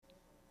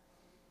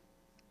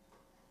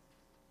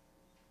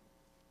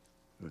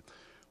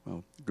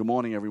Well, good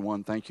morning,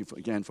 everyone. Thank you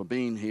again for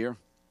being here.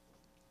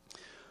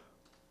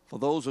 For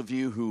those of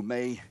you who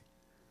may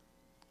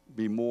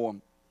be more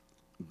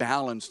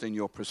balanced in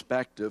your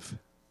perspective,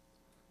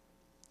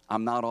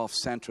 I'm not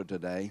off-center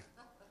today.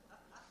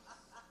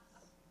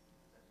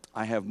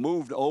 I have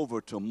moved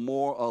over to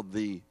more of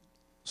the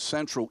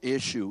central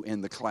issue in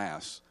the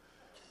class.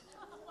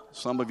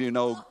 Some of you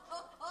know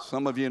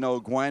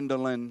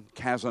Gwendolyn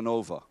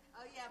Casanova. Oh,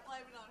 yeah,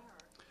 blame it on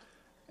her.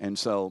 And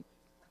so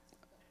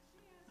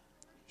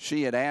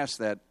she had asked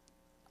that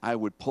I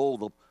would pull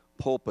the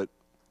pulpit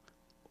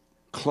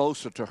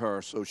closer to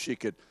her so she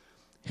could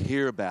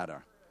hear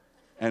better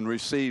and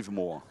receive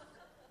more.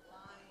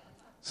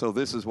 So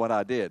this is what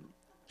I did.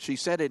 She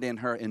said it in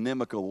her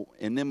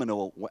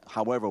inimitable,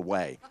 however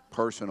way,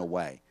 personal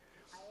way.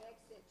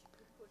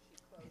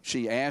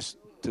 She asked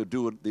to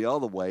do it the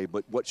other way,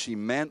 but what she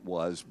meant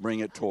was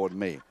bring it toward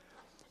me.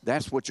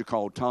 That's what you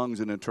call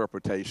tongues and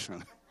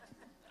interpretation,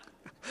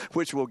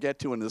 which we'll get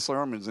to in the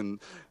sermons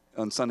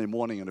on Sunday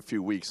morning in a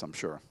few weeks, I'm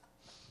sure.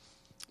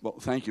 Well,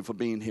 thank you for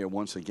being here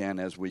once again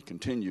as we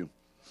continue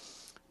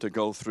to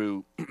go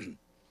through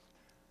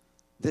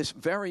this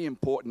very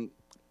important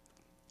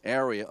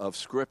area of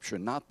Scripture.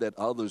 Not that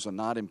others are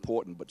not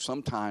important, but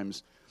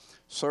sometimes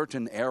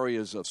certain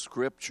areas of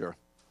Scripture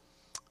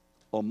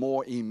are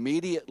more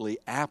immediately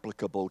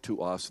applicable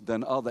to us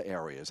than other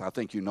areas. I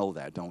think you know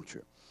that, don't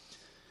you?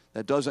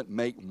 That doesn't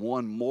make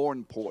one more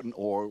important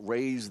or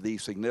raise the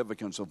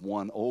significance of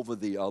one over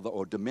the other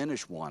or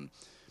diminish one.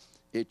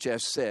 It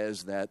just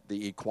says that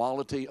the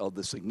equality of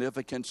the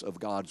significance of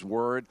God's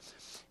Word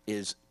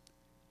is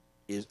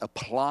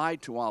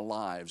applied to our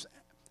lives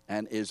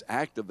and is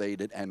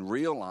activated and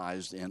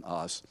realized in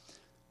us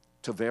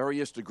to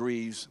various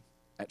degrees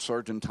at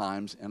certain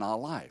times in our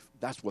life.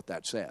 That's what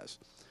that says.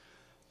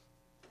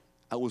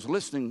 I was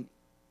listening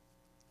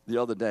the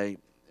other day.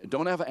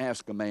 Don't ever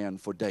ask a man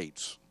for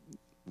dates.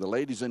 The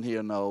ladies in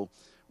here know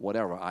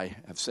whatever. I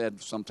have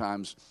said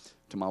sometimes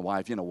to my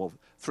wife,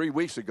 3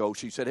 weeks ago,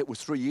 she said it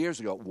was 3 years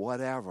ago.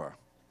 Whatever.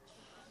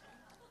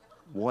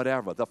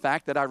 The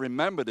fact that I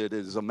remembered it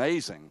is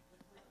amazing.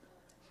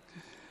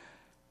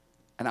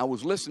 And I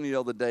was listening the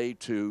other day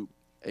to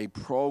a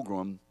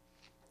program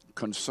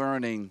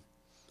concerning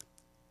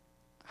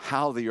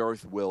how the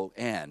earth will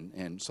end.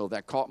 And so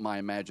that caught my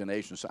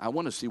imagination. So I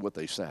want to see what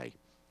they say.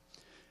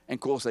 And,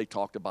 of course, they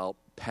talked about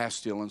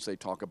pestilence. They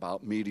talk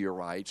about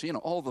meteorites,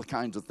 all the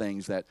kinds of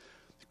things that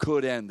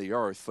could end the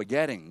earth,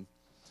 forgetting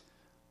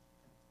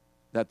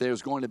that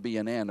there's going to be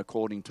an end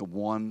according to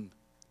one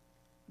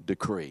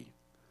decree.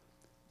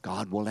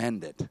 God will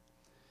end it,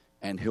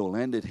 and he'll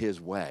end it his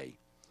way,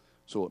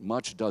 so it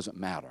much doesn't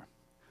matter.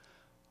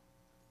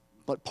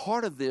 But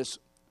part of this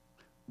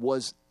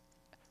was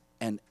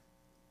let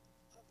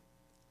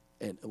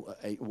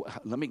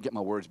me get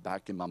my words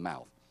back in my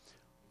mouth.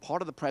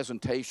 Part of the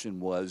presentation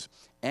was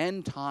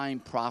end-time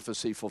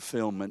prophecy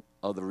fulfillment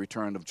of the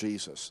return of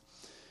Jesus.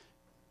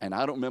 And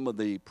I don't remember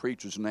the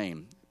preacher's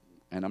name.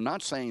 And I'm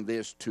not saying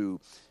this to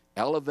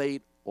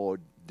elevate or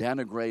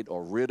denigrate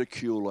or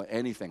ridicule or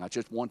anything. I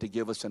just want to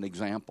give us an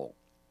example.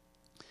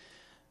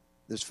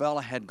 This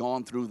fella had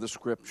gone through the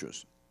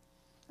Scriptures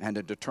and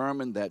had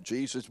determined that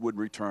Jesus would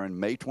return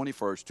May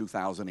 21st,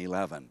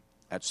 2011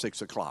 at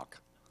 6 o'clock.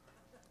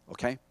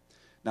 Okay?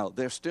 Now,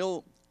 there's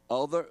still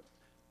other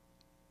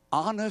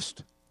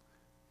honest,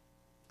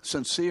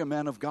 sincere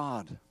men of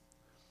God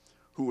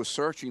who were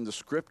searching the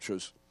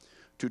Scriptures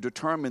to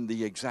determine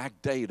the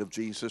exact date of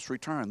Jesus'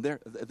 return.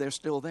 They're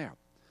still there.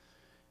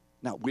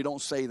 Now, we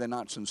don't say they're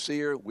not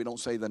sincere. We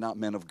don't say they're not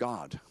men of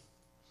God.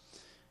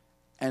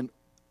 And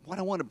what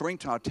I want to bring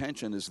to our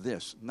attention is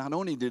this. Not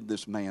only did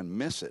this man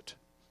miss it,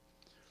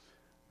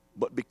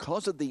 but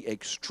because of the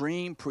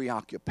extreme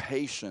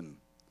preoccupation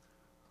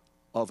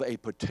of a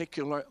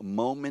particular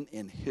moment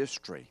in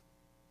history,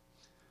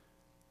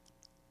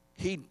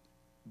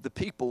 the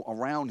people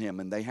around him,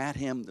 and they had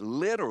him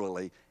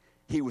literally,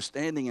 he was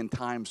standing in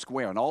Times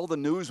Square, and all the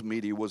news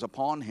media was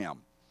upon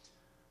him.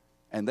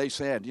 And they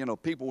said,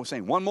 people were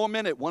saying, one more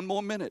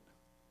minute.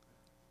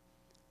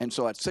 And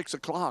so at 6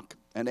 o'clock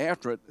and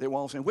after it, they were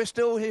all saying, we're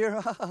still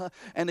here.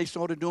 And they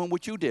started doing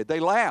what you did. They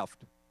laughed.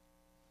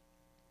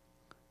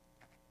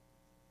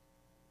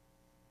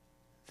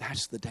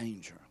 That's the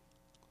danger.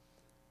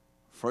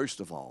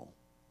 First of all,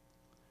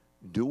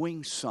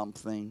 doing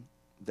something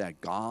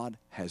that God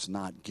has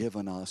not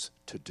given us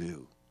to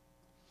do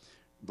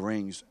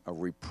brings a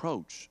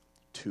reproach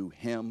to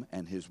him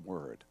and his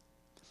word.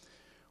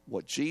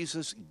 What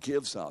Jesus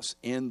gives us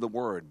in the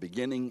word,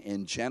 beginning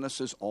in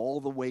Genesis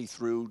all the way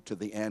through to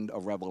the end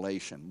of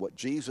Revelation, what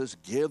Jesus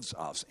gives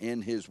us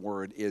in his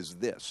word is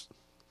this.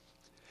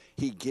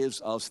 He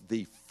gives us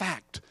the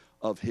fact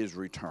of his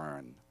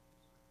return.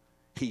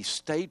 He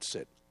states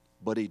it,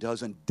 but he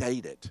doesn't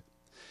date it.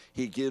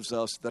 He gives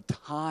us the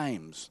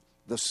times,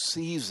 the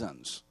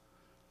seasons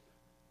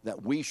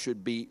that we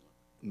should be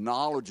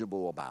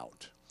knowledgeable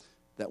about,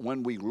 that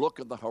when we look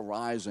at the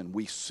horizon,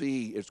 we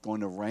see it's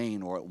going to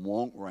rain or it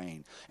won't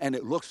rain. And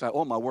it looks like,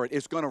 oh my word,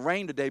 it's going to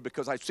rain today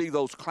because I see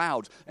those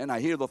clouds and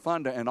I hear the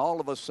thunder, and all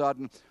of a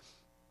sudden,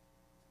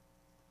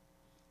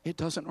 it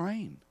doesn't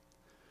rain.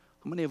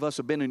 How many of us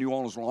have been in New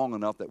Orleans long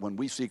enough that when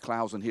we see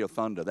clouds and hear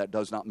thunder, that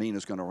does not mean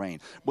it's going to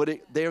rain? But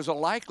there's a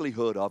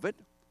likelihood of it.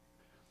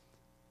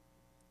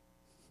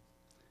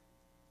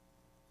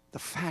 The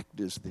fact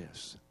is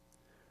this: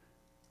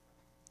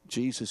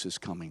 Jesus is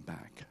coming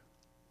back.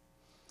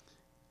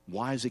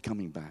 Why is he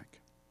coming back?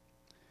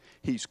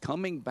 He's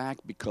coming back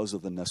because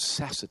of the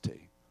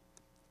necessity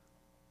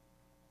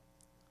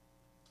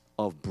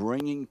of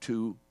bringing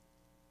to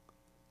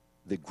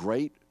the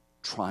great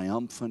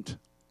triumphant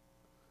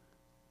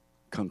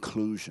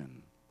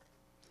conclusion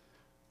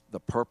the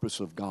purpose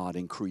of God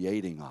in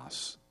creating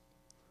us,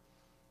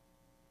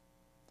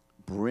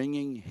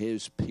 bringing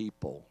his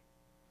people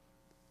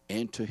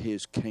into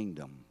his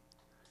kingdom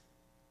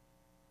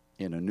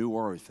in a new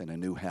earth and a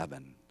new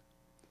heaven,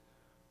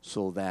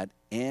 so that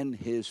in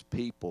his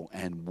people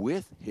and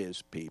with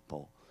his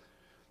people,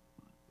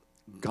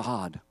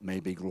 God may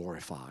be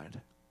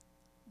glorified.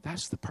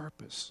 That's the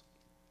purpose.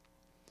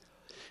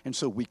 And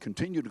so we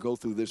continue to go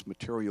through this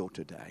material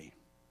today.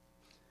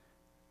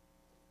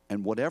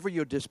 And whatever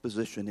your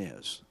disposition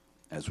is,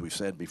 as we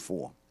said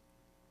before,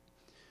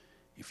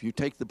 if you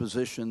take the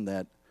position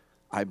that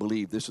I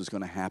believe this is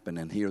going to happen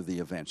and here are the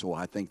events, or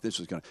I think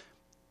this is going to,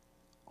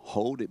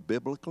 hold it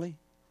biblically,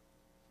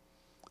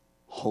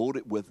 hold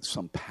it with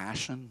some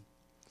passion,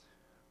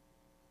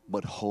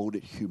 but hold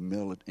it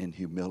in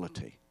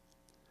humility.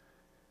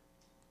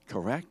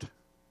 Correct?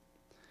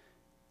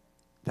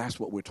 That's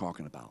what we're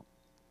talking about.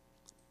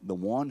 The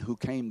one who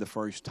came the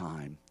first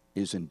time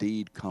is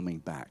indeed coming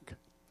back.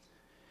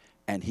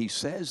 And he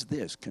says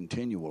this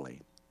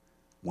continually: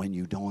 when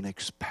you don't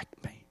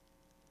expect me.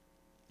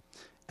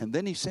 And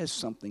then he says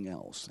something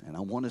else, and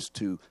I want us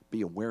to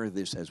be aware of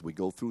this as we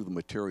go through the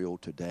material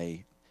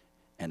today,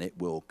 and it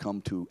will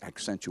come to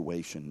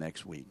accentuation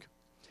next week.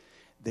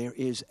 There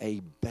is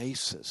a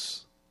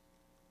basis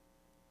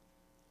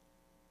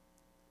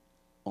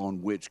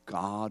on which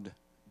God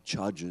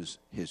judges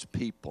his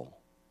people,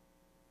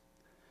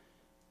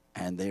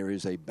 and there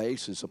is a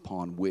basis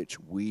upon which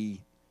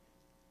we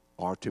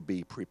are to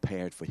be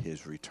prepared for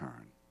his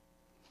return.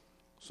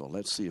 So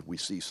let's see if we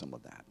see some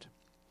of that.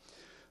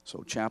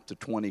 So chapter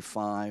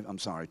 24,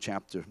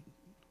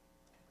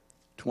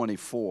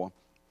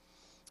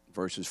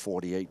 verses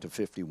 48 to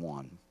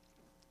 51.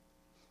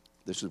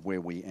 This is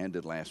where we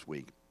ended last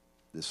week,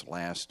 this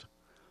last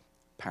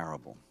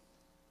parable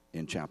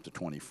in chapter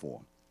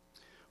 24.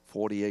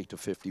 48 to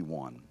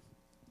 51,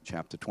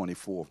 chapter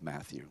 24 of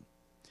Matthew.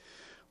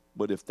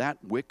 But if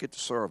that wicked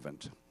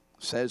servant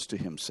says to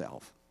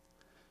himself,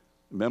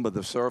 remember,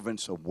 the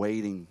servants are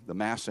waiting. The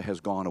master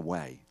has gone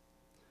away.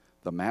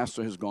 The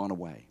master has gone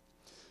away.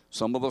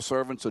 Some of the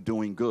servants are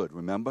doing good.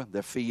 Remember,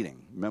 they're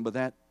feeding. Remember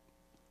that?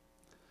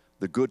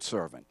 The good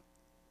servant,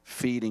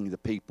 feeding the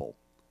people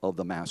of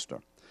the master.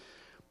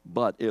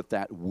 But if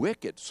that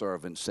wicked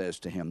servant says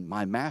to him,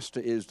 my master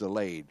is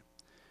delayed,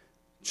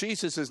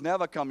 Jesus is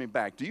never coming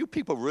back. Do you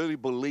people really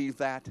believe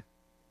that?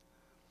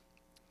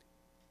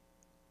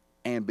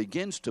 And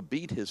begins to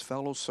beat his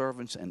fellow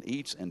servants and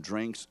eats and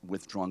drinks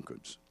with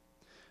drunkards.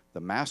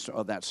 The master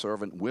of that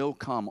servant will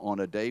come on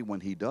a day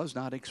when he does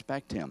not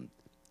expect him,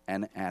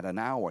 and at an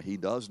hour he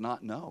does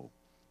not know,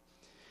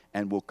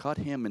 and will cut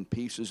him in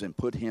pieces and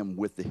put him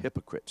with the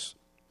hypocrites.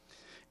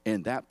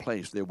 In that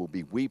place there will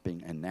be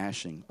weeping and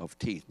gnashing of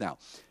teeth. Now,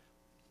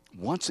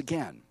 once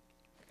again,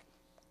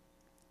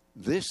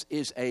 this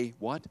is a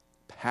what?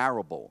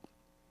 Parable.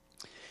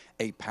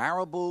 A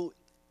parable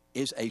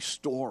is a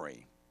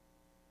story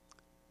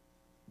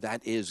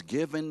that is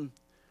given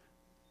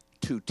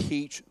to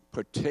teach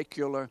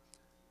particular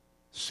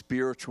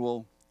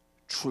spiritual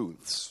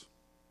truths.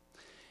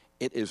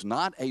 It is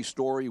not a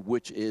story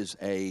which is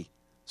a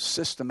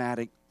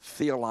systematic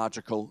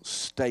theological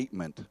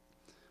statement.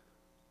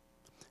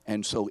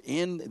 And so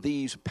in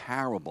these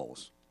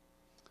parables,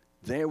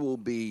 there will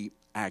be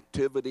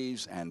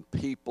activities and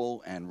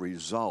people and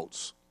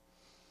results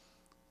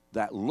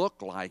that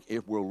look like,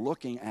 if we're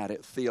looking at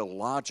it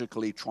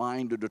theologically,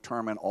 trying to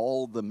determine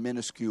all the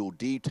minuscule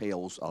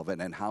details of it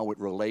and how it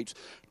relates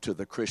to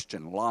the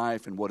Christian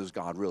life and what is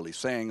God really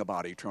saying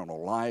about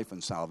eternal life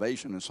and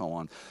salvation and so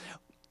on,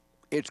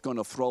 it's going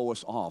to throw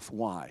us off.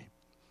 Why?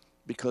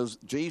 Because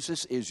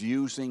Jesus is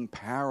using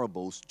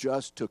parables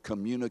just to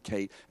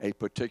communicate a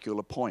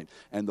particular point.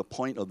 And the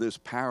point of this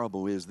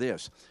parable is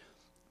this: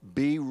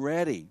 be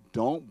ready.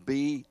 Don't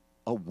be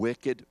a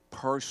wicked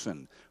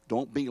person.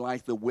 Don't be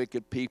like the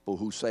wicked people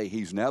who say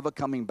he's never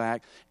coming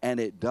back and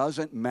it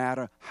doesn't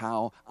matter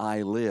how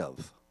I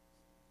live.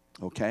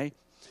 Okay?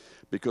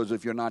 Because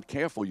if you're not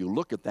careful, you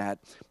look at that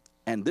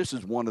and this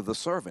is one of the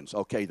servants.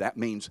 Okay, that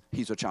means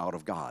he's a child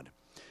of God.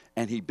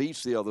 And he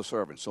beats the other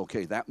servants.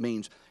 Okay, that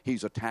means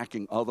he's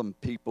attacking other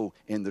people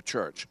in the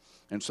church.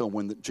 And so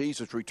when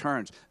Jesus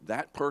returns,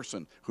 that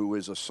person who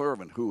is a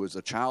servant, who is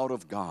a child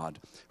of God,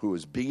 who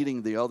is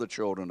beating the other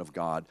children of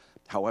God,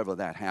 however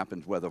that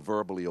happens, whether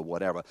verbally or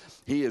whatever,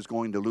 he is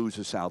going to lose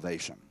his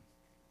salvation.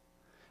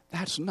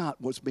 That's not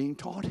what's being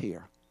taught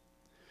here.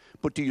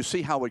 But do you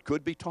see how it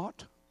could be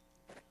taught?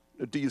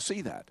 Do you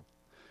see that?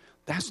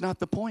 That's not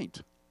the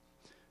point.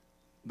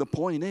 The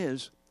point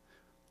is,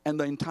 and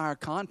the entire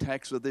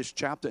context of this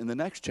chapter and the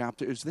next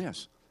chapter is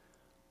this: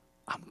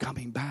 I'm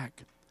coming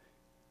back.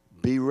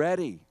 Be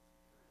ready.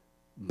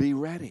 Be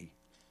ready.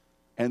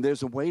 And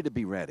there's a way to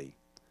be ready.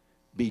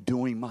 Be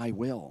doing my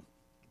will.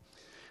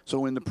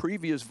 So in the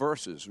previous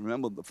verses,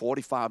 remember the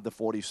 45 to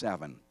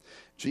 47,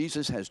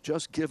 Jesus has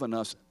just given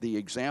us the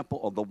example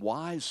of the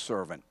wise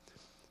servant.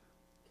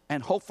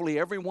 And hopefully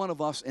every one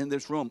of us in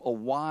this room are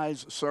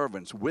wise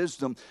servants.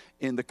 Wisdom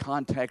in the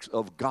context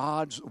of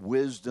God's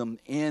wisdom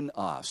in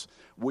us.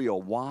 We are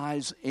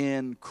wise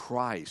in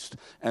Christ.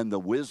 And the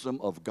wisdom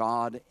of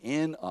God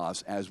in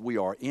us as we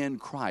are in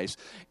Christ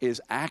is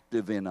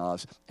active in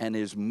us and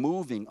is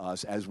moving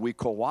us as we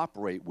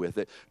cooperate with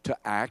it to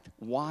act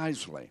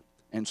wisely.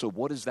 And so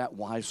what is that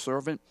wise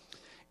servant?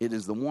 It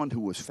is the one who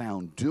was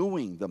found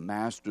doing the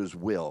master's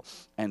will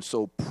and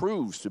so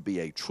proves to be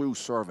a true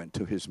servant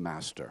to his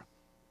master.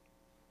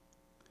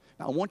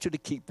 Now, I want you to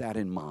keep that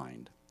in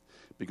mind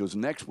because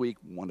next week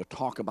we want to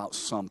talk about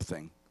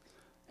something,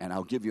 and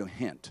I'll give you a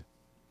hint.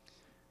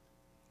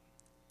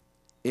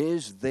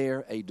 Is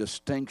there a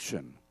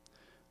distinction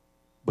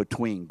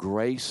between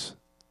grace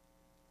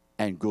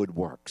and good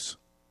works?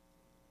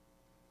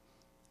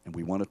 And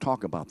we want to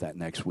talk about that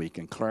next week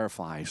and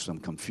clarify some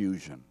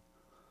confusion.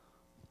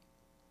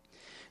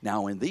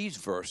 Now, in these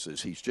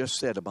verses, he's just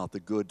said about the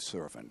good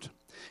servant.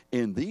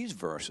 In these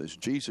verses,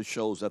 Jesus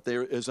shows that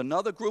there is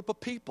another group of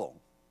people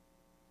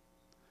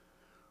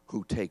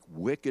who take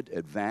wicked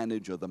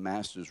advantage of the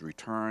master's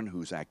return,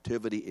 whose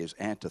activity is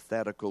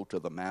antithetical to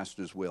the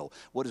master's will.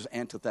 What does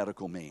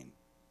antithetical mean?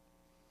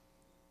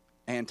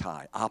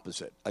 Anti,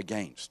 opposite,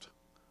 against.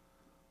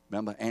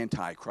 Remember,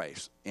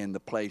 antichrist in the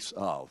place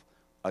of,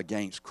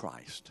 against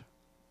Christ.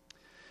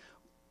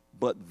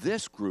 But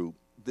this group,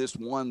 this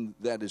one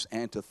that is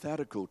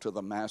antithetical to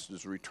the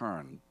master's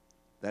return,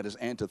 that is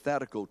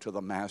antithetical to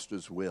the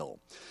master's will.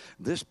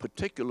 This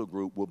particular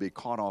group will be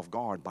caught off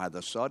guard by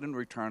the sudden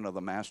return of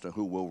the master,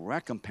 who will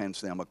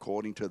recompense them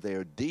according to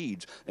their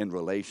deeds in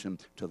relation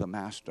to the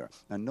master.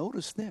 Now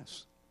notice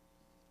this.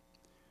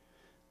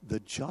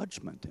 The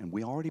judgment, and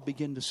we already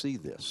begin to see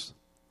this,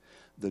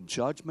 the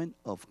judgment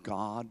of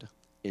God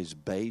is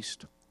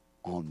based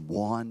on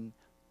one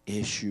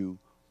issue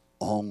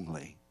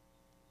only: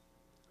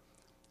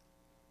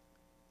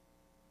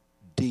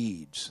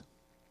 deeds.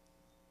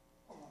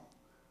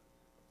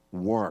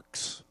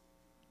 Works.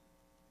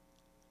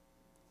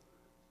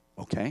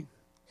 Okay?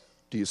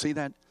 Do you see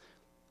that?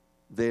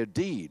 Their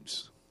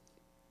deeds.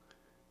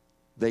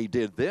 They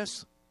did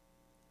this,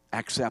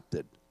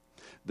 accepted.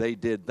 They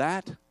did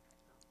that,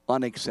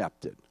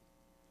 unaccepted.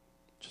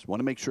 Just want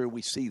to make sure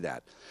we see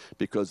that,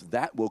 because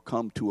that will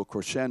come to a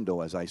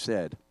crescendo, as I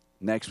said,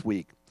 next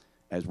week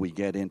as we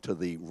get into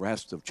the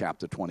rest of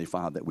chapter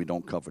 25 that we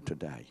don't cover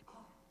today.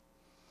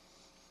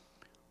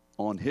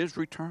 On his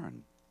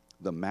return,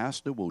 the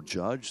master will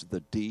judge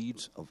the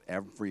deeds of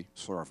every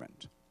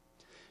servant.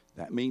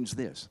 That means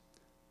this,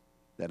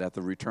 that at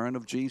the return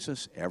of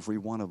Jesus, every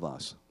one of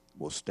us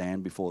will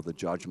stand before the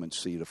judgment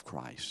seat of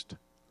Christ.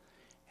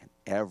 And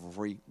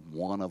every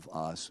one of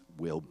us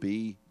will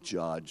be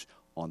judged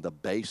on the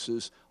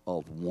basis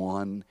of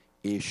one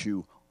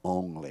issue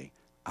only: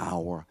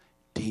 our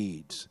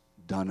deeds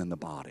done in the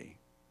body.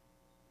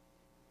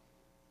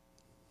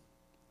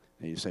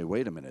 And you say,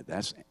 wait a minute,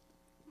 that's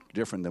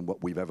different than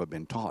what we've ever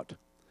been taught.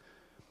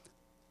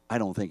 I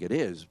don't think it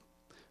is,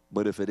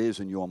 but if it is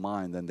in your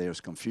mind, then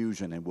there's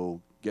confusion, and we'll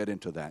get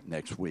into that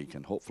next week,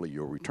 and hopefully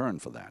you'll return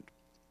for that.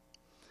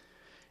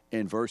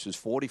 In verses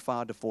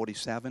 45 to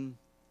 47,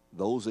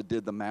 those that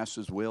did the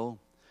master's will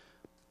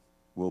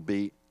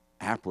be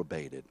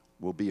approbated,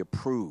 will be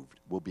approved,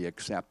 will be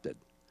accepted.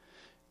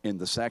 In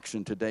the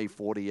section today,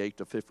 48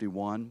 to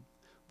 51,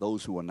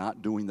 those who are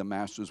not doing the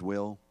master's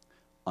will,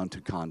 unto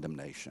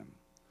condemnation.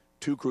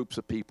 Two groups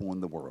of people in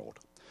the world: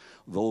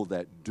 those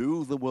that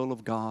do the will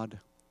of God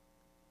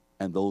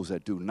and those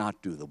that do not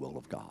do the will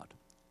of God.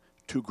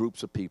 Two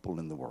groups of people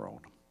in the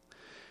world.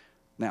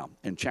 Now,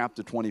 in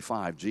chapter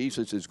 25,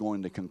 Jesus is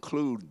going to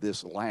conclude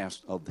this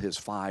last of his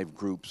 5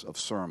 groups of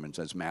sermons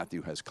as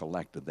Matthew has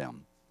collected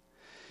them.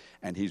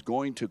 And he's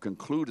going to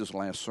conclude his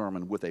last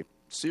sermon with a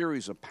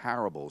series of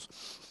parables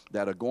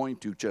that are going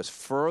to just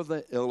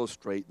further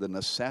illustrate the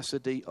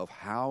necessity of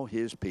how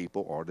his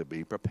people are to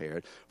be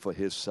prepared for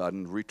his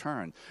sudden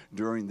return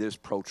during this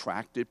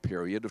protracted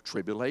period of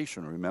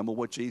tribulation. Remember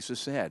what Jesus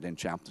said in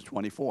chapter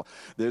 24.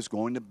 There's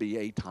going to be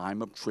a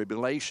time of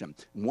tribulation.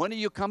 When are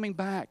you coming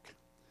back?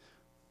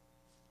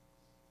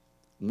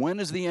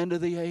 When is the end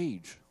of the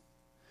age?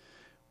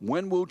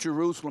 When will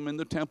Jerusalem and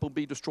the temple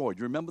be destroyed?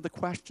 You remember the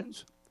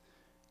questions?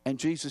 And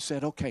Jesus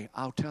said, okay,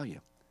 I'll tell you.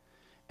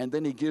 And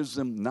then he gives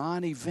them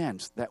 9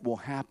 events that will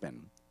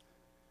happen.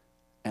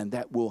 And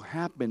that will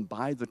happen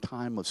by the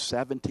time of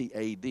 70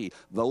 AD.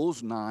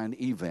 Those 9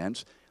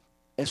 events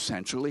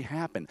essentially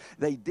happened.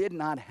 They did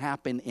not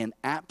happen in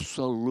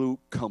absolute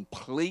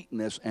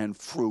completeness and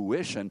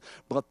fruition,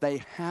 but they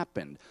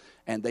happened.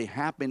 And they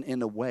happen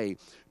in a way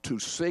to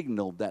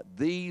signal that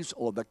these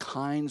are the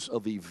kinds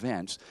of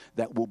events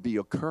that will be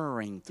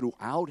occurring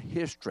throughout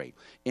history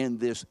in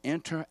this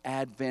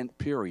inter-Advent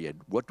period.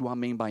 What do I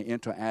mean by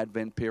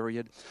inter-Advent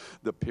period?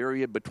 The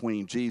period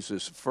between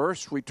Jesus'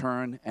 first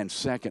return and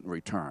second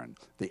return.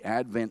 The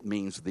Advent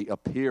means the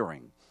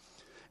appearing.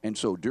 And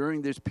so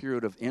during this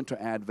period of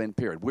inter-Advent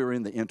period, we're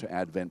in the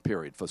inter-Advent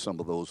period for some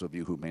of those of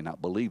you who may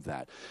not believe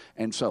that.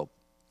 And so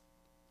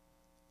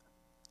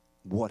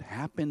what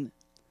happened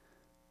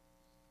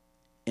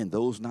in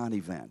those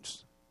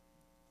non-events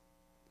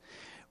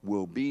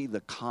will be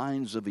the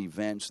kinds of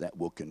events that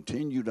will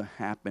continue to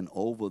happen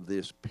over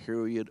this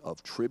period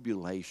of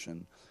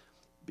tribulation,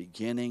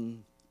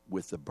 beginning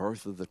with the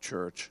birth of the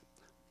church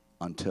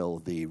until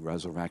the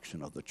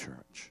resurrection of the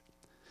church.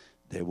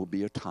 There will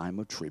be a time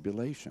of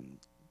tribulation.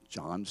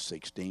 John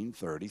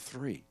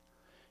 16:33.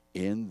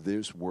 In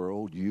this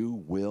world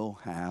you will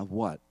have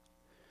what?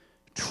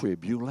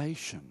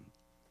 Tribulation.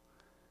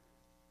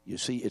 You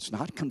see, it's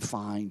not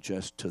confined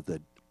just to the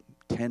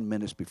 10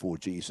 minutes before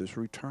Jesus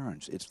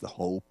returns. It's the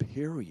whole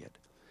period.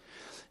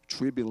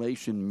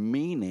 Tribulation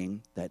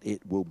meaning that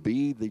it will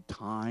be the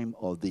time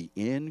of the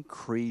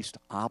increased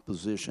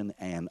opposition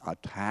and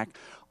attack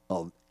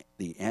of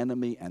the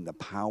enemy and the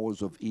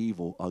powers of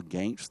evil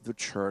against the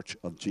church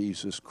of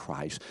Jesus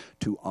Christ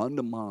to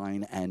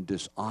undermine and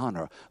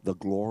dishonor the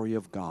glory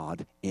of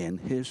God in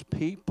his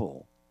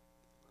people.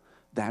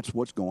 That's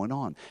what's going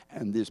on.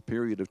 And this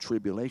period of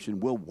tribulation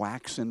will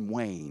wax and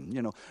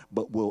wane,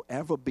 but will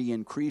ever be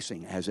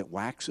increasing. As it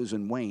waxes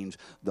and wanes,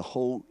 the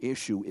whole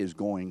issue is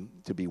going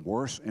to be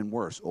worse and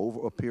worse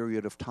over a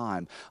period of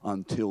time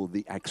until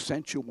the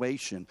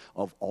accentuation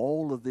of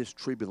all of this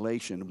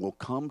tribulation will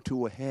come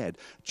to a head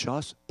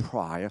just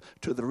prior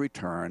to the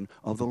return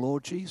of the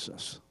Lord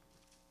Jesus.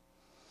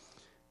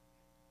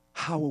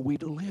 How are we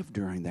to live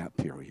during that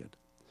period?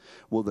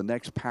 Well, in the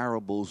next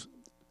parables,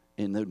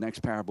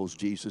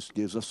 Jesus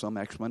gives us some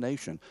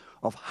explanation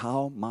of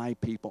how my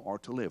people are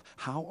to live.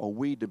 How are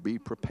we to be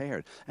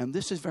prepared? And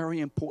this is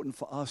very important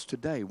for us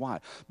today. Why?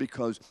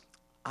 Because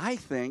I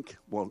think,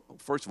 well,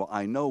 first of all,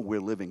 I know we're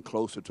living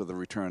closer to the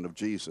return of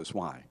Jesus.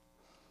 Why?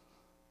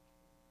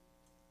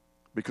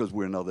 Because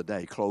we're another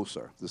day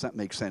closer. Does that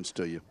make sense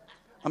to you?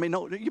 I mean,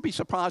 no, you'd be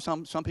surprised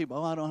some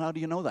people, how do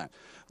you know that?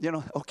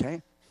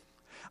 Okay.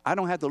 I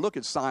don't have to look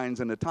at signs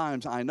and the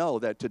times. I know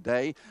that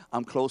today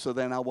I'm closer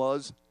than I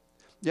was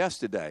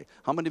yesterday.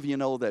 How many of you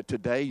know that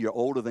today you're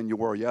older than you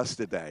were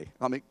yesterday?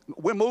 I mean,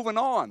 we're moving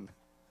on.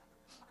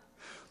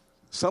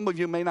 Some of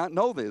you may not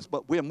know this,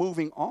 but we're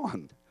moving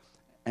on.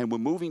 And we're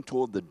moving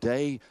toward the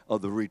day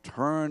of the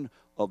return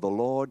of the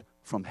Lord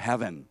from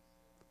heaven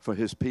for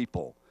his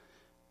people.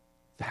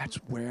 That's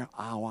where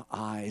our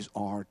eyes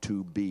are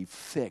to be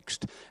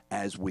fixed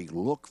as we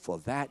look for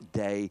that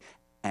day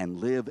and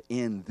live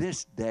in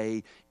this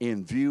day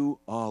in view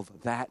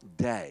of that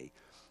day.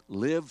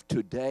 Live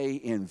today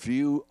in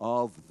view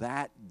of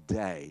that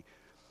day.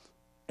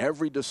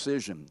 Every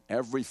decision,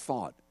 every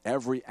thought,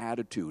 every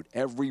attitude,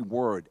 every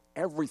word,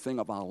 everything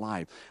of our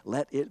life,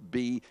 let it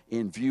be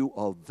in view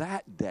of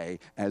that day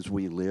as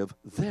we live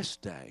this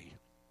day.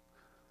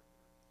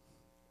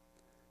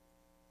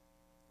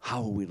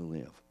 How are we to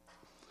live?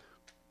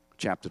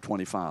 Chapter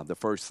 25, the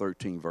first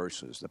 13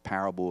 verses, the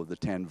parable of the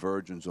 10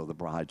 virgins or the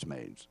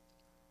bridesmaids.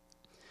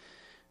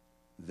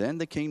 Then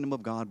the kingdom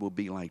of God will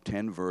be like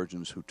 10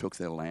 virgins who took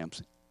their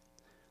lamps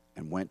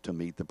and went to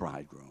meet the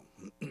bridegroom.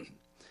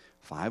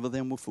 5 of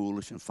them were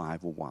foolish and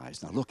 5 were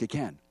wise. Now look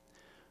again.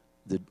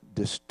 The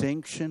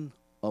distinction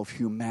of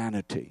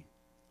humanity.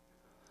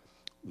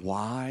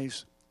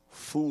 Wise,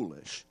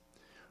 foolish,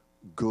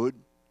 good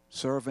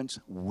servants,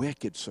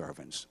 wicked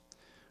servants.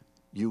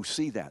 You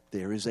see that.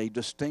 There is a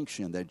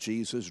distinction that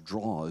Jesus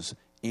draws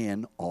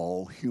in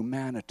all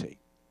humanity.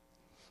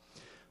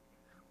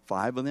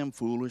 5 of them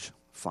foolish,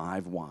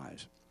 5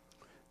 wise.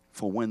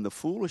 For when the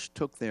foolish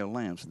took their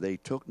lamps, they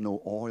took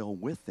no oil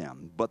with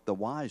them, but the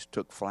wise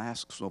took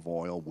flasks of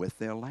oil with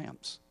their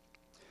lamps.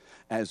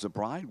 As the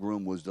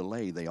bridegroom was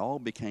delayed, they all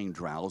became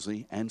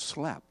drowsy and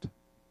slept.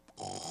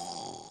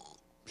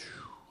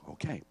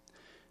 Okay.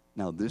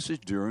 Now, this is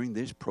during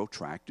this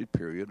protracted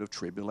period of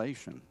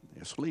tribulation.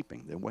 They're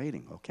sleeping. They're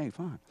waiting. Okay,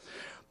 fine.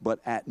 But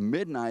at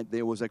midnight,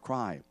 there was a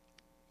cry.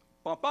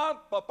 Bum, bum,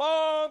 bum,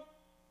 bum.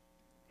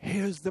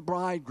 Here's the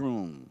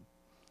bridegroom.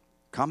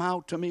 Come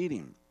out to meet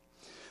him.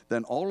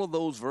 Then all of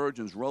those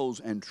virgins rose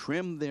and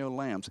trimmed their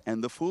lamps.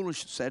 And the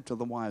foolish said to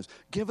the wise,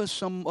 give us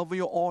some of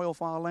your oil,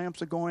 for our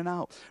lamps are going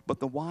out. But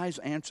the wise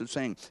answered,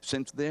 saying,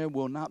 since there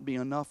will not be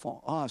enough for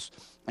us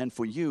and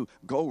for you,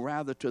 go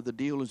rather to the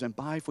dealers and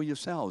buy for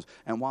yourselves.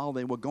 And while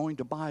they were going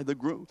to buy,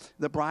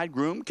 the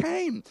bridegroom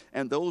came.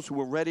 And those who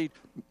were ready,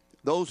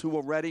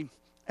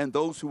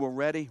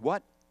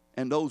 what?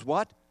 And those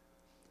what?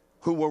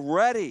 Who were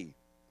ready,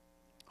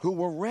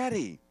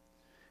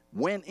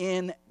 went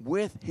in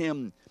with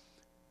him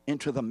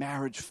into the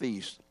marriage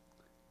feast.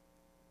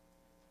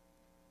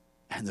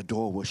 and the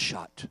door was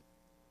shut.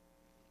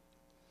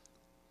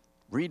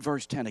 Read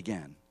verse 10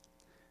 again.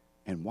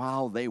 And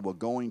while they were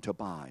going to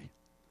buy,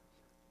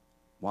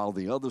 while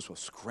the others were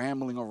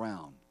scrambling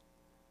around,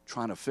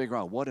 trying to figure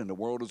out what in the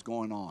world is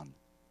going on,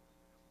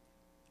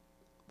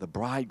 the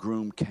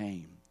bridegroom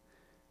came.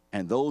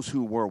 And those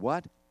who were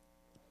what?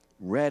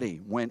 Ready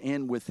went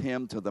in with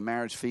him to the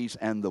marriage feast,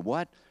 and the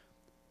what?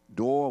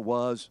 Door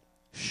was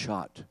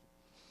shut.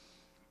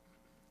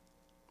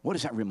 What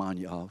does that remind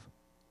you of?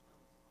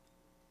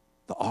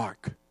 The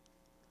ark.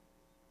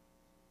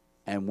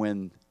 And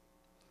when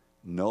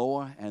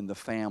Noah and the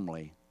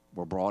family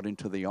were brought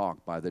into the ark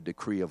by the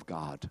decree of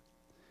God,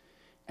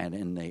 and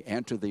when they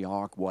entered the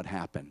ark, what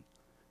happened?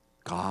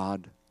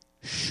 God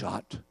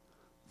shut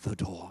the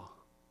door.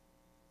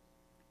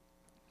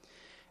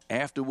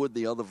 Afterward,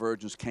 the other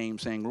virgins came,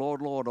 saying,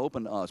 Lord, Lord,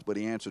 open to us. But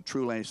he answered,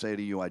 truly I say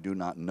to you, I do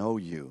not know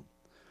you.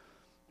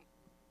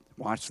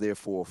 Watch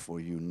therefore, for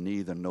you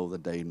neither know the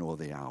day nor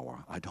the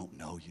hour. I don't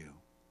know you.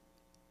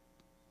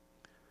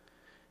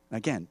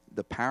 Again,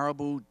 the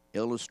parable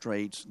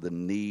illustrates the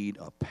need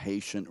of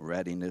patient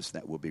readiness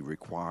that will be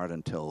required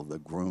until the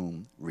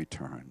groom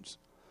returns.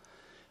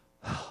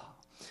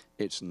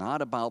 It's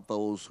not about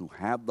those who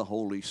have the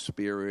Holy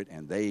Spirit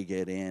and they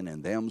get in,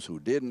 and them who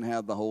didn't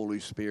have the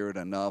Holy Spirit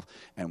enough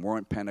and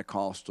weren't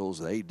Pentecostals,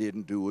 they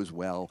didn't do as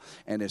well.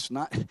 And it's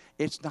not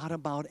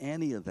about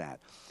any of that.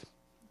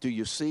 Do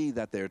you see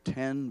that there are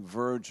 10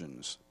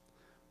 virgins?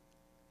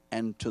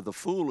 And to the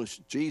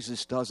foolish,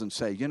 Jesus doesn't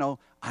say,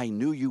 I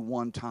knew you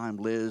one time,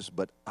 Liz,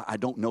 but I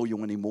don't know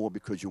you anymore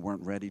because you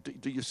weren't ready.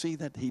 Do you see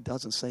that he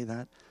doesn't say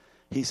that?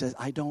 He says,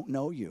 I don't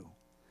know you.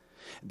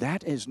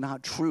 That is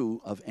not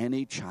true of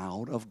any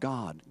child of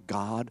God.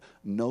 God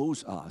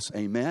knows us.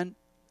 Amen?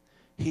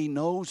 He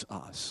knows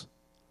us.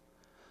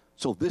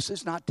 So this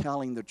is not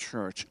telling the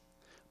church,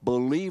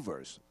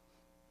 believers,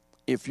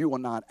 if you are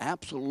not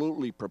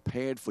absolutely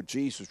prepared for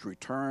Jesus'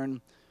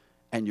 return,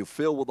 and you're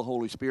filled with the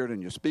Holy Spirit,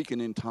 and you're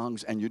speaking in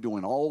tongues, and you're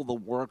doing all the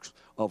works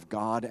of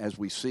God, as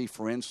we see,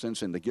 for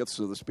instance, in the gifts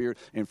of the Spirit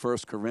in 1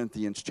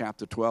 Corinthians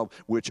chapter 12,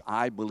 which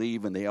I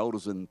believe and the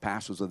elders and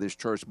pastors of this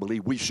church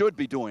believe we should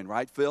be doing,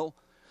 right, Phil?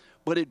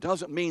 But it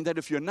doesn't mean that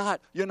if you're not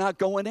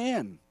going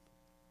in.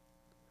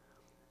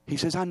 He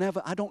says, I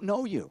don't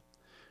know you.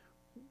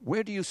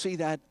 Where do you see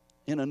that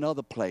in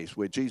another place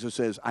where Jesus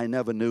says, I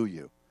never knew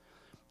you?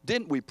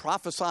 Didn't we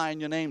prophesy in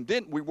your name?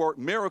 Didn't we work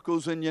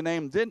miracles in your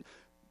name?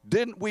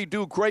 Didn't we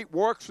do great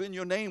works in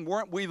your name?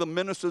 Weren't we the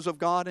ministers of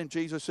God? And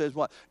Jesus says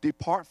what?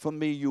 Depart from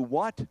me, you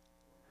what?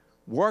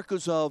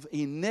 Workers of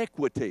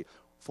iniquity.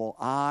 For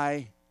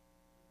I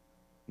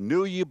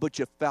knew you, but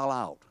you fell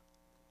out.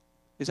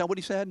 Is that what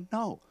he said?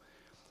 No.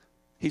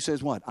 He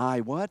says what?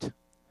 I what?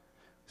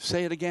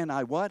 Say it again.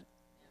 I what?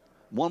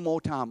 One more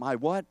time. I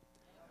what?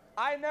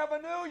 I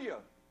never knew you.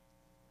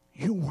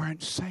 You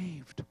weren't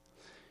saved.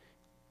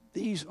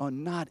 These are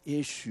not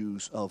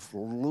issues of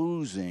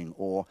losing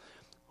or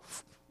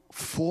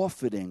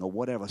forfeiting or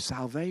whatever,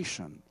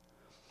 salvation.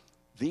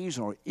 These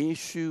are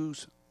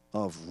issues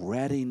of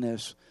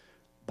readiness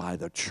by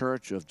the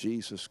church of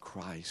Jesus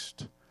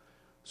Christ.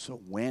 So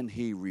when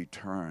he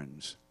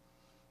returns,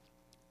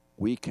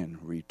 we can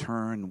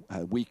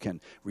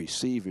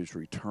receive his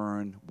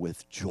return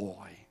with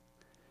joy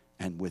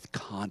and with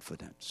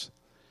confidence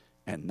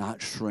and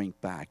not shrink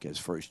back,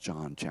 as 1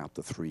 John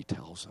chapter 3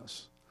 tells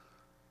us.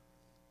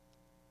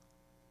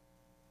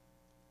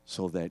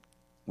 So that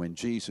when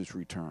Jesus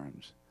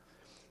returns,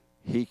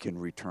 he can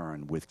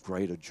return with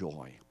greater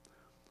joy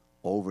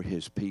over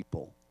his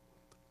people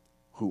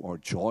who are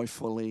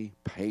joyfully,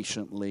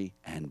 patiently,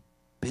 and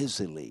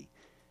busily,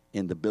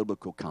 in the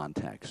biblical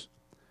context,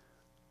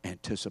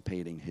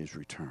 anticipating his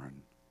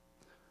return.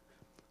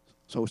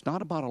 So it's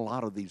not about a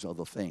lot of these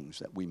other things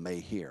that we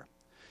may hear.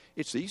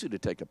 It's easy to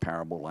take a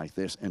parable like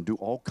this and do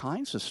all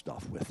kinds of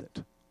stuff with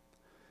it.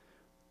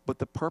 But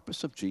the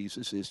purpose of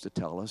Jesus is to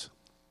tell us,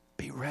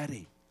 be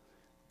ready.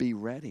 Be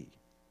ready.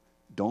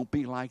 Don't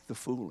be like the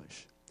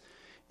foolish.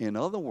 In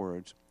other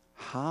words,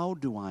 how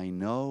do I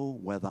know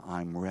whether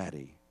I'm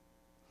ready?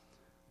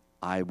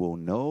 I will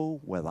know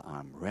whether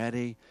I'm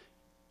ready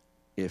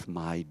if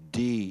my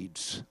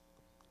deeds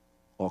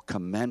are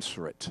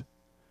commensurate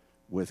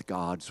with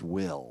God's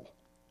will.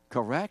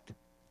 Correct?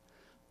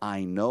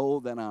 I know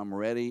that I'm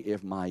ready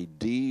if my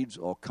deeds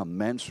are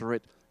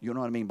commensurate, you know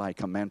what I mean by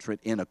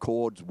commensurate, in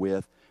accords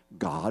with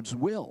God's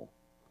will.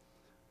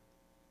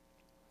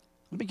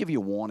 Let me give you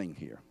a warning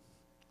here.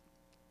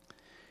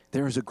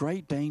 There is a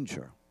great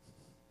danger.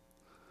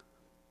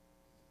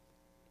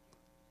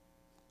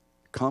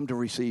 Come to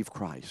receive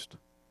Christ.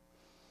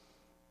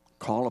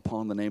 Call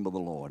upon the name of the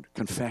Lord.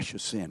 Confess your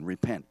sin.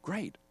 Repent.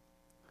 Great.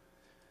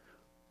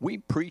 We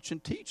preach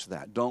and teach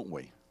that, don't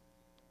we?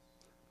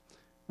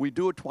 We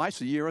do it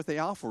twice a year at the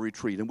Alpha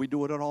Retreat, and we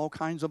do it at all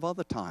kinds of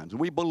other times.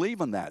 We believe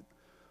in that.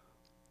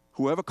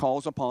 Whoever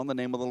calls upon the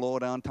name of the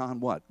Lord on time,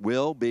 what?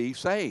 Will be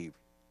saved.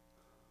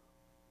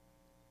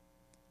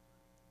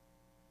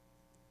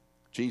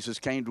 Jesus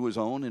came to his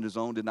own, and his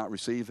own did not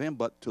receive him.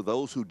 But to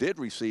those who did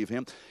receive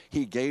him,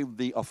 he gave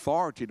the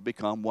authority to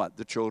become what?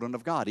 The children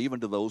of God, even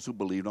to those who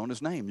believed on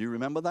his name. You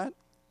remember that?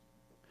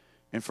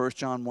 In 1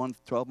 John 1,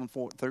 12 and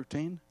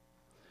 13.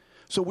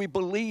 So we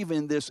believe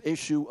in this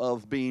issue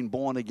of being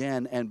born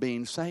again and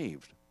being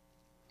saved.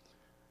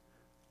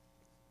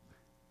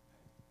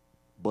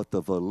 But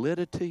the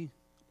validity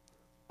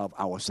of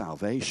our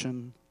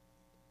salvation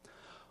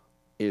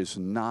is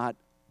not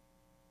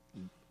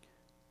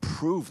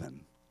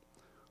proven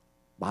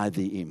by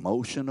the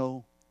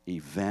emotional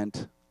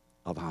event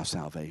of our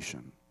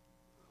salvation.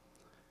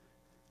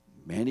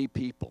 Many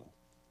people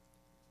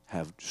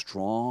have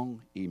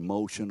strong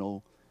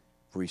emotional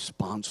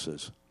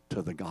responses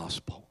to the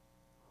gospel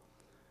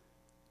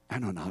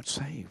and are not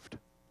saved.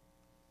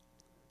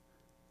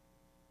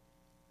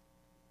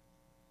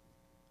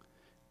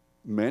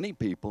 Many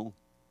people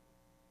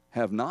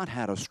have not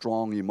had a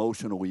strong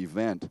emotional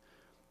event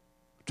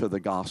to the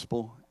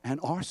gospel and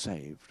are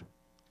saved.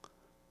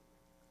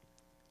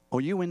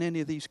 Are you in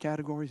any of these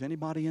categories?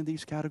 Anybody in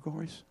these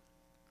categories?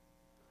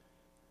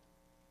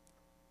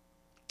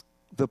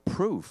 The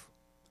proof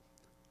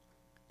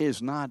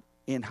is not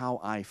in how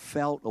I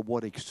felt or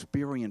what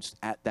experienced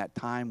at that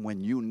time when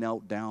you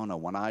knelt down or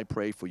when I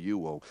pray for you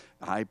or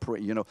I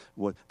pray,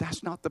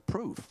 that's not the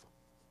proof.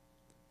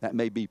 That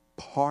may be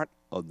part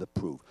of the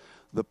proof.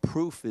 The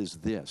proof is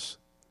this.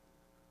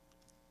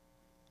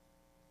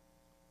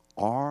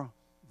 Are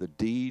the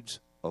deeds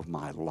of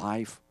my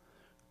life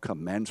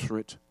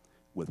commensurate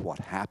with what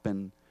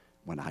happened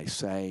when I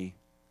say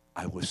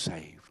I was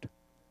saved?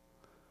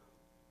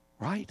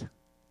 Right?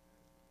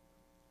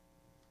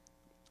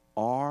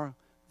 Are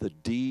the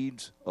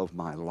deeds of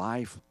my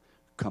life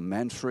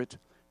commensurate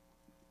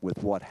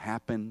with what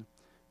happened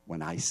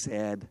when I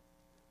said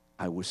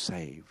I was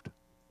saved?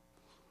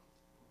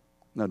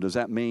 Now, does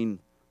that mean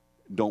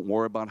don't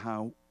worry about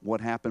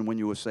what happened when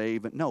you were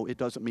saved? No, it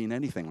doesn't mean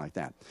anything like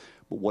that.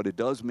 But what it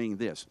does mean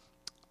this: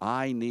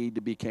 I need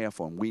to be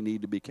careful, and we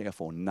need to be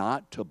careful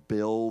not to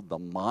build the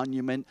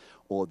monument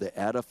or the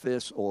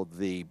edifice or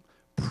the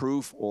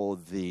proof or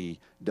the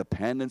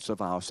dependence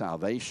of our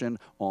salvation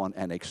on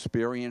an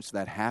experience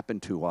that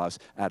happened to us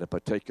at a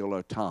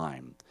particular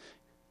time.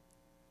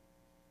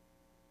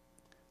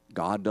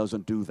 God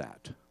doesn't do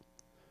that.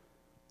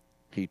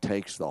 He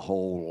takes the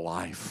whole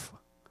life.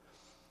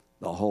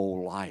 The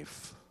whole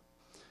life.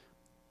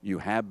 You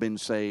have been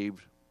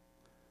saved.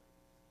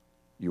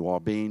 You are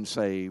being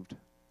saved.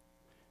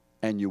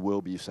 And you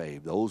will be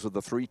saved. Those are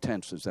the three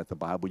tenses that the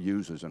Bible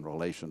uses in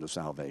relation to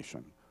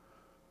salvation.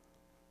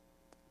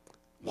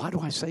 Why do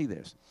I say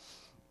this?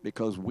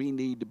 Because we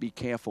need to be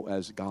careful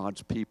as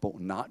God's people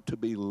not to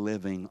be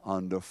living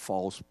under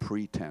false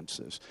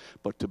pretenses,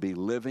 but to be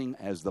living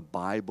as the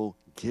Bible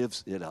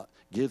gives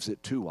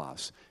it to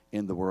us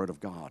in the Word of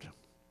God.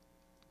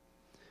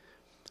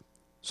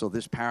 So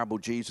this parable,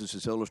 Jesus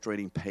is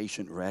illustrating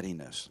patient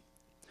readiness.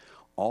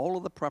 All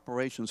of the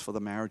preparations for the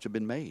marriage have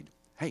been made.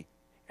 Hey,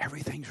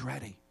 everything's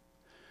ready.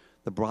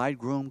 The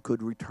bridegroom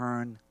could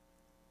return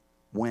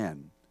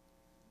when?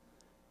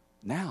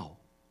 Now.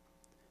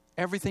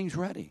 Everything's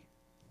ready.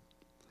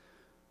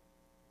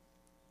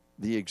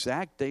 The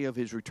exact day of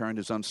his return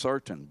is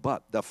uncertain,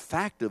 but the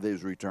fact of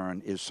his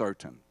return is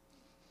certain.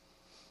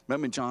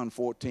 Remember in John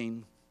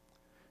 14,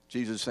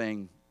 Jesus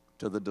saying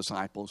to the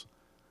disciples,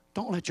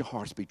 don't let your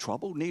hearts be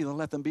troubled, neither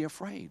let them be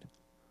afraid.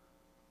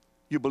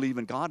 You believe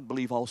in God,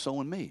 believe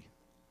also in me.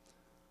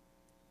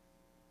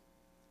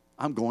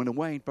 I'm going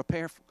away and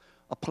prepare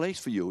a place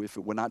for you. If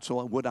it were not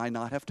so, would I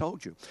not have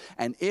told you?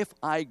 And if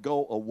I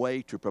go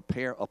away to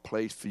prepare a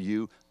place for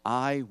you,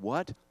 I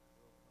what?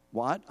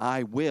 What?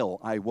 I will.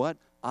 I what?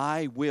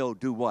 I will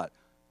do what?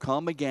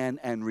 Come again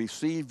and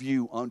receive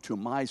you unto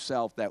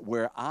myself, that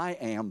where I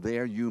am,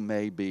 there you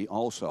may be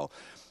also.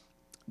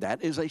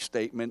 That is a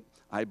statement,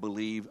 I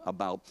believe,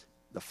 about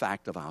the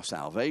fact of our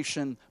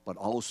salvation, but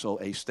also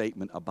a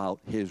statement about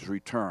his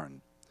return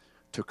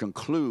to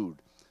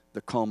conclude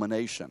the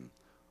culmination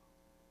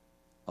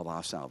of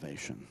our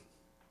salvation.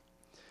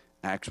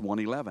 Acts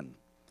 1:11,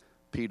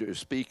 Peter is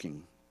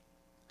speaking.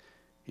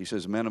 He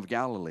says, men of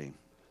Galilee.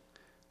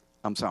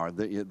 I'm sorry,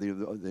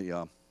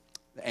 the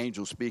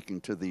angel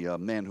speaking to the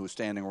men who are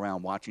standing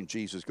around watching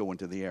Jesus go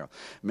into the air.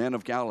 Men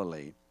of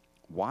Galilee,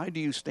 why do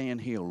you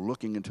stand here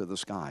looking into the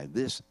sky?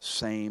 This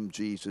same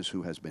Jesus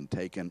who has been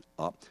taken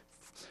up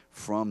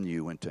from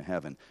you into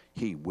heaven,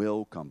 he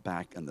will come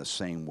back in the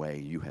same way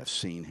you have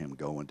seen him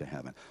go into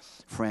heaven.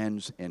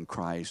 Friends in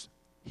Christ,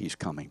 he's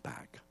coming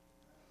back.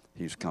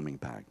 He's coming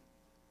back.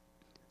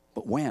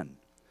 But when?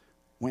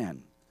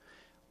 When?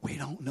 We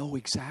don't know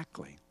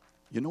exactly.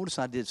 You notice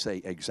I did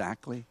say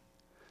exactly?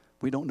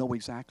 We don't know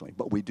exactly,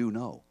 but we do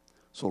know.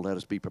 So let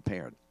us be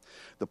prepared.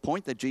 The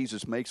point that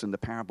Jesus makes in the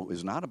parable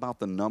is not about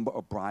the number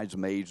of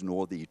bridesmaids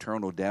nor the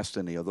eternal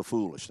destiny of the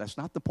foolish. That's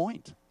not the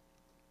point.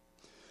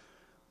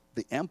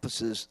 The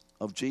emphasis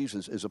of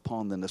Jesus is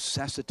upon the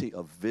necessity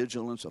of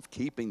vigilance, of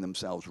keeping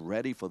themselves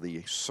ready for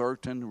the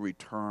certain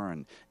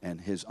return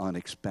and his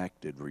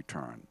unexpected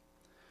return.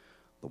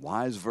 The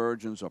wise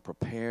virgins are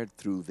prepared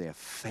through their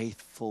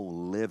faithful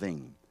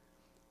living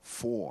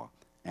for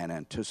and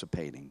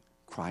anticipating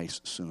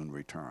Christ's soon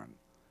return.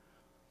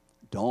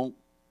 Don't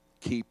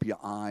keep your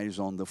eyes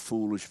on the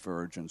foolish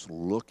virgins.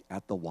 Look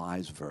at the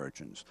wise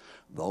virgins.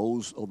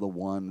 Those are the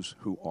ones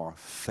who are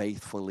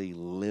faithfully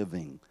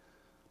living,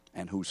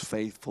 and whose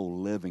faithful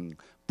living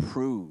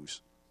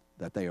proves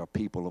that they are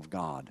people of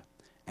God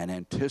and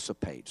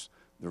anticipates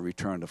the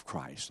return of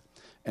Christ.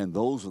 And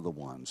those are the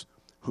ones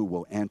who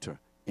will enter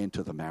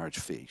into the marriage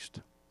feast.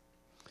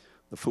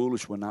 The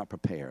foolish were not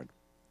prepared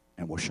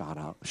and were shut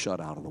out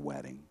of the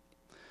wedding.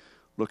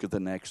 Look at the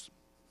next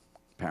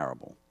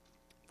parable,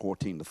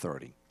 14 to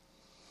 30.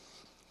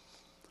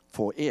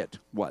 For it,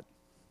 what?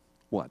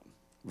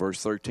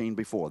 Verse 13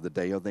 before, the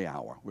day of the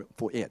hour.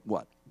 For it,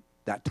 what?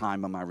 That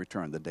time of my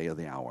return, the day of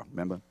the hour.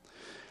 Remember?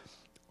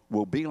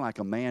 Will be like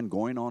a man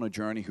going on a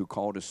journey who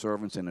called his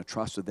servants and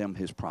entrusted them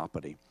his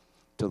property.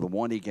 To the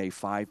one he gave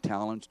 5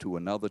 talents, to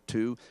another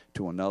 2,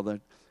 to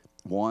another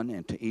 1,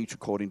 and to each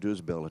according to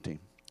his ability.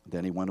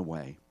 Then he went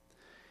away.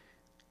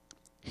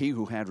 He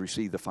who had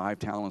received the 5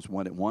 talents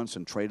went at once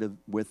and traded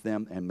with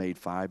them and made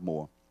 5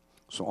 more.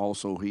 So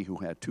also he who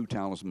had 2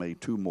 talents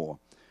made 2 more.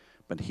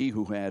 But he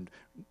who had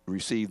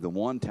received the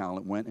 1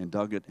 talent went and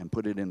dug it and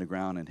put it in the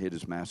ground and hid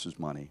his master's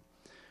money.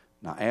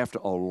 Now after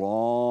a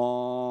long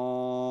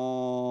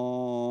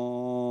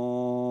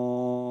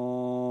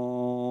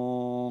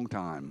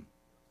time,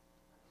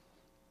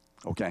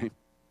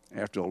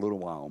 after a little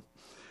while,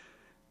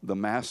 the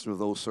master of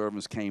those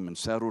servants came and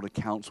settled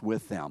accounts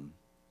with them.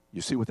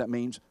 You see what that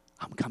means?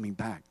 I'm coming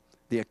back.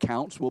 The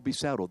accounts will be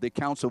settled. The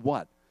accounts of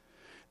what?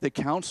 The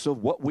accounts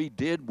of what we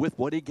did with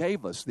what he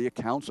gave us. The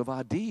accounts of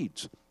our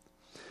deeds.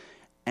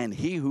 And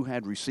he who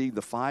had received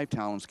the 5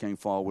 talents came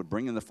forward,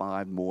 bringing the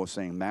 5 more,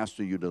 saying,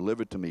 Master, you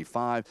delivered to me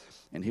 5,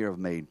 and here I've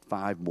made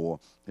 5 more.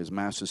 His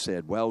master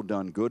said, Well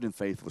done, good and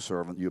faithful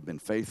servant. You have been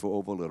faithful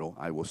over little.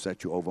 I will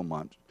set you over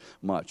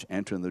much.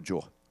 Enter in the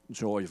joy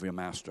of your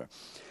master.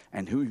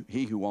 And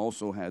he who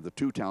also had the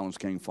 2 talents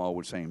came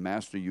forward, saying,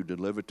 Master, you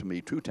delivered to me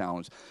 2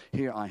 talents.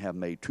 Here I have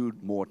made 2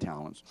 more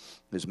talents.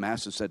 His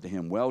master said to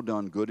him, Well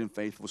done, good and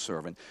faithful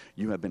servant.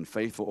 You have been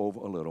faithful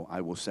over a little.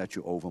 I will set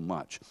you over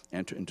much.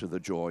 Enter into the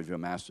joy of your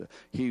master.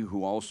 He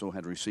who also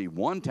had received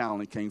 1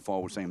 talent came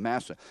forward, saying,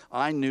 Master,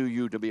 I knew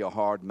you to be a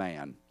hard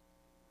man.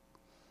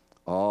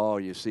 Oh,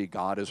 you see,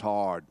 God is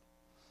hard.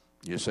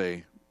 You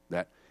see,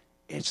 that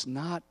it's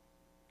not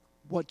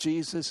what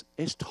Jesus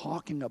is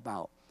talking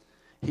about.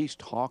 He's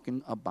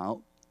talking about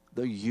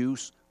the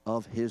use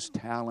of his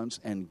talents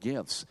and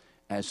gifts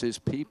as his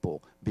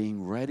people,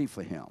 being ready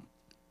for him.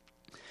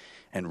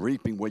 And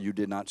reaping where you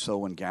did not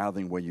sow and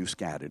gathering where you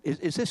scattered.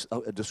 Is this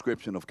a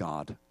description of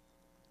God?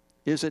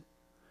 Is it?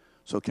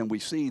 So can we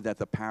see that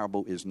the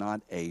parable is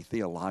not a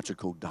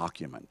theological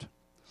document?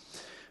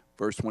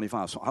 Verse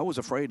 25, so I was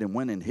afraid and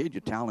went and hid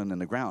your talent in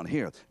the ground.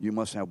 Here, you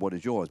must have what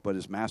is yours. But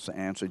his master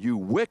answered, You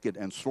wicked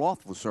and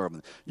slothful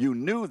servant, you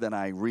knew that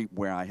I reap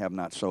where I have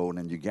not sown,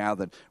 and you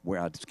gathered where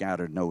I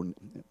scattered no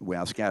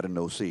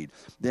seed.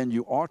 Then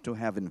you ought to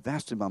have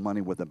invested my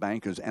money with the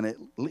bankers, and at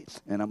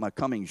my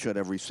coming should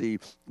have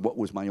received what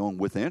was my own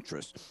with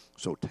interest.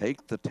 So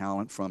take the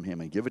talent from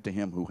him and give it to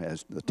him who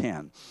has the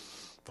 10.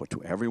 For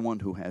to everyone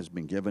who has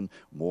been given,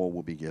 more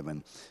will be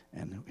given,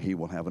 and he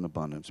will have an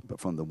abundance. But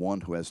from the one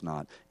who has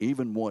not,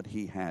 even what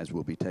he has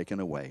will be taken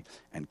away,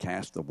 and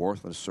cast the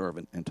worthless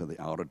servant into the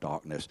outer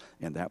darkness.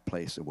 In that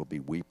place there will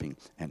be weeping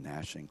and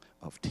gnashing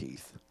of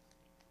teeth.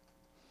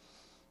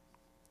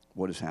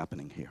 What is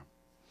happening here?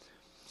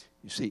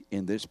 You see,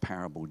 in this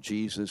parable,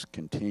 Jesus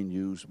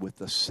continues with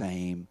the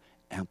same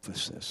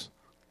emphasis.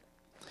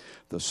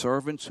 The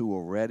servants who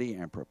are ready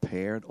and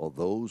prepared are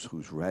those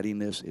whose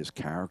readiness is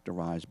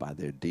characterized by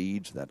their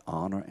deeds that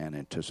honor and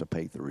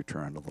anticipate the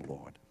return of the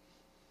Lord.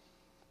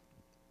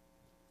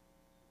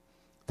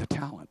 The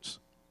talents.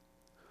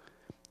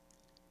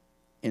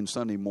 In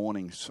Sunday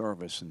morning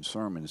service and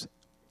sermons,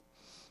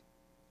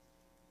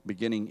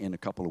 beginning in a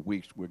couple of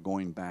weeks, we're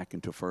going back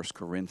into 1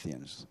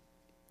 Corinthians.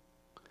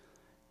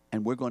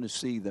 And we're going to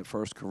see that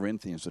 1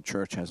 Corinthians, the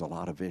church has a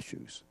lot of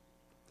issues.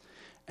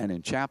 And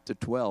in chapter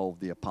 12,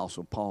 the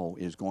Apostle Paul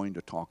is going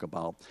to talk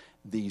about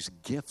these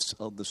gifts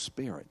of the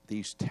Spirit,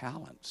 these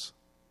talents.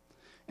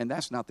 And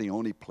that's not the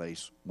only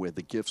place where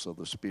the gifts of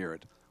the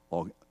Spirit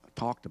are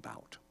talked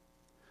about.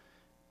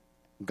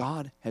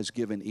 God has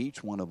given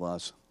each one of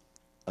us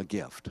a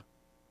gift.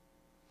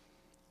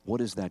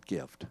 What is that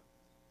gift?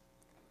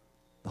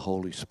 The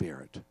Holy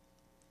Spirit.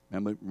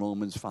 Remember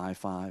Romans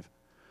 5:5?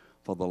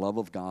 For the love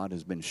of God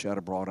has been shed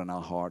abroad in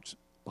our hearts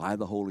by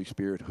the Holy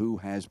Spirit who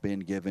has been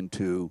given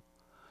to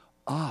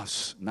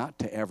us, not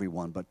to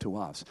everyone, but to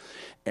us.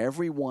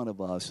 Every one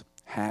of us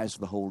has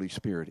the Holy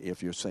Spirit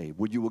if you're saved.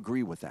 Would you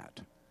agree with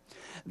that?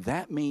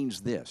 That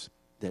means this,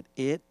 that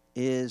it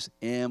is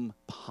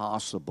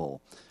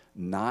impossible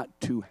not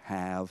to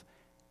have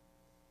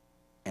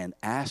an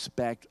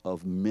aspect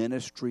of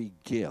ministry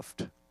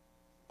gift.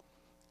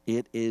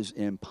 It is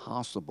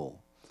impossible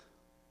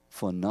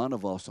for none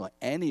of us or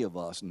any of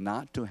us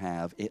not to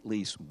have at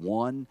least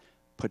one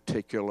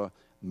particular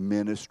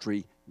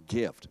ministry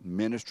gift.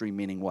 Ministry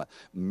meaning what?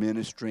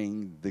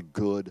 Ministering the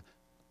good,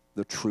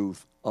 the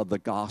truth of the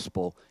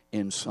gospel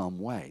in some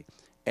way.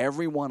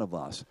 Every one of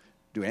us.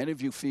 Do any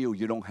of you feel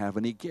you don't have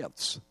any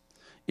gifts?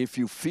 If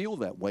you feel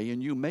that way,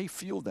 and you may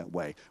feel that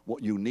way,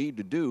 what you need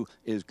to do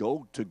is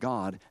go to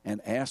God and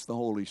ask the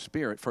Holy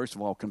Spirit, first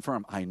of all,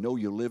 confirm, I know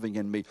you're living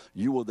in me.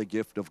 You are the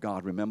gift of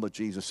God. Remember,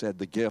 Jesus said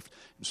the gift,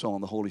 and so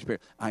on the Holy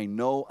Spirit. I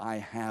know I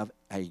have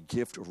a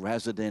gift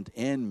resident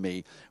in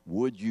me.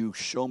 Would you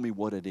show me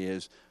what it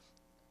is?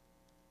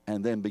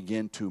 And then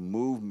begin to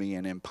move me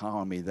and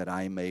empower me that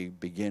I may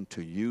begin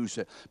to use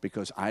it,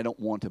 because I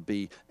don't want to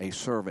be a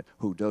servant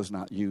who does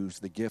not use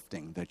the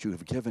gifting that you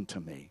have given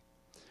to me.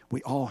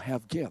 We all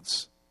have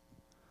gifts.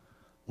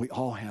 We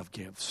all have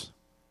gifts.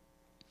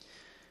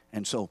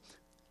 And so,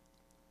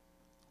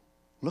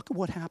 look at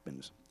what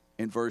happens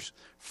in 1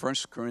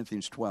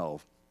 Corinthians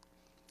 12,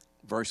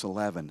 verse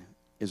 11,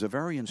 is a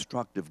very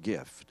instructive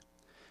gift.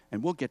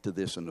 And we'll get to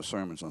this in the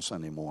sermons on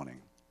Sunday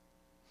morning.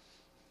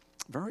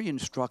 Very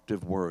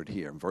instructive word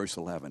here in verse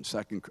 11,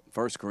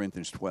 1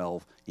 Corinthians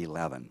 12,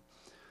 11.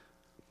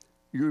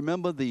 You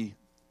remember the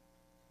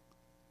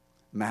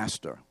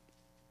master.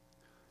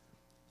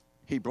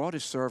 He brought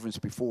his servants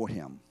before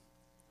him.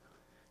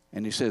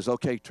 And he says,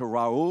 okay, to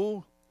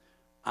Raul,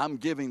 I'm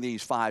giving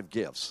these 5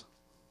 gifts.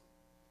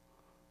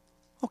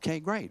 Okay,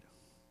 great.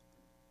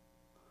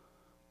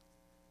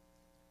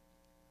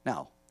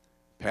 Now,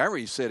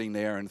 Perry's sitting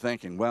there and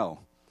thinking,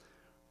 well,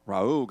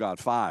 Raul got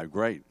 5,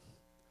 great.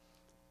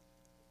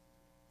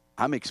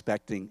 I'm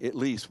expecting at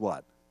least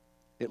what?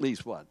 At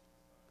least what?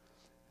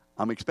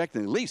 I'm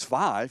expecting at least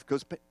 5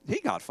 because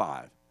he got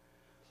 5.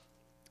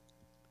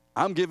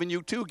 I'm giving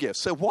you 2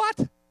 gifts. So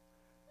what?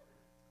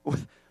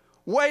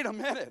 Wait a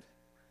minute.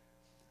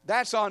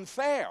 That's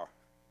unfair.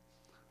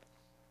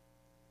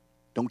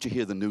 Don't you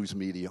hear the news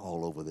media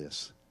all over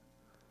this?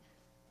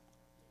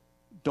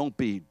 Don't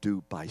be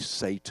duped by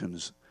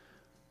Satan's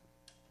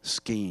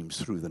schemes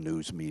through the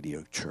news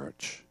media,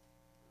 church.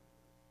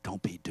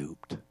 Don't be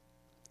duped.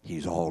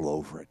 He's all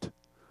over it.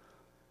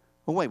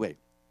 Well, wait.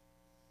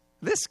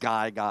 This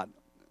guy got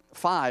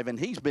 5, and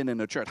he's been in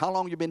the church. How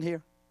long you been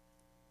here?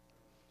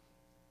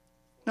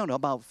 No,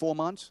 about 4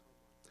 months.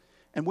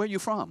 And where you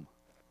from?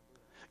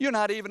 You're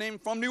not even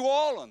from New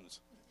Orleans.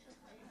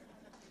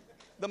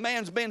 The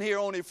man's been here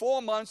only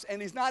 4 months,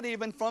 and he's not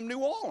even from New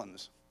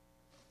Orleans.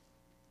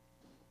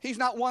 He's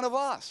not one of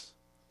us.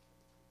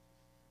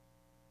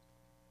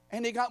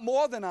 And he got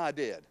more than I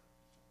did.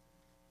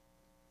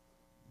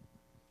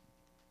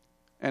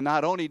 And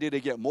not only did he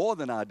get more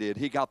than I did,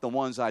 he got the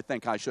ones I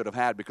think I should have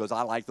had because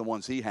I like the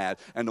ones he had.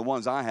 And the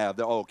ones I have,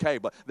 they're okay,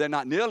 but they're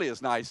not nearly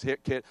as nice,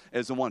 Kit,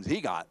 as the ones he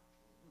got.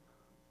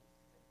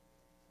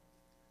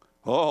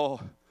 Oh,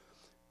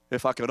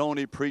 if I could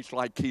only preach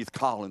like Keith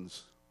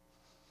Collins.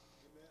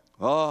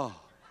 Oh.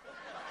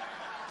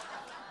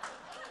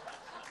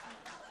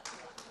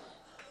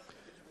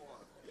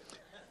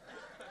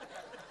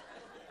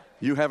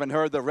 You haven't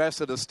heard the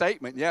rest of the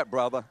statement yet,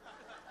 brother.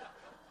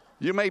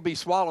 You may be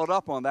swallowed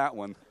up on that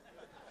one.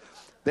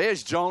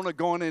 There's Jonah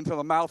going into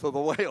the mouth of the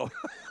whale.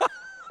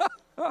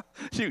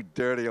 You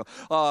dirty.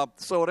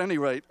 So at any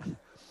rate,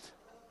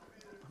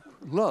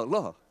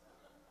 look.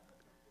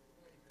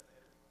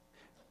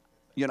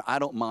 You know, I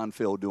don't mind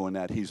Phil doing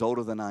that. He's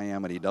older than I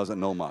am, and he doesn't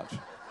know much.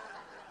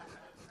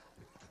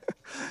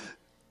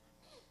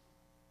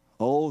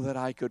 Oh, that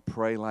I could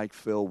pray like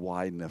Phil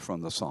Widener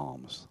from the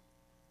Psalms.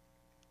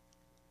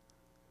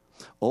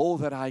 Oh,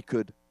 that I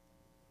could.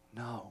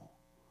 No.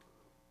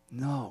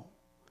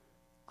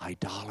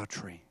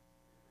 Idolatry.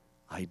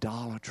 I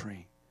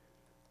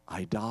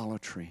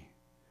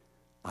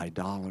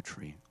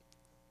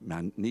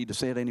need to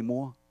say it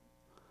anymore?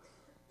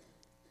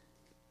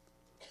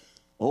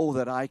 Oh,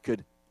 that I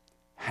could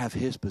have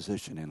his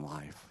position in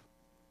life.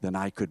 Then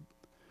I could,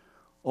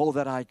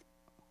 the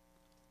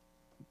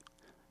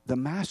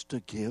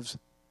master gives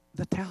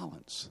the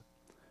talents.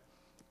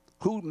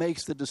 Who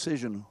makes the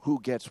decision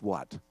who gets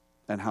what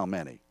and how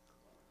many?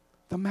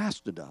 The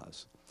master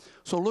does.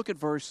 So look at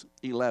verse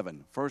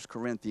 11, 1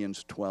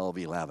 Corinthians 12,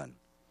 11.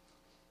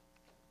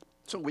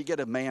 So we get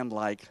a man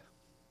like,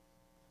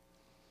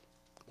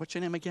 what's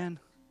your name again?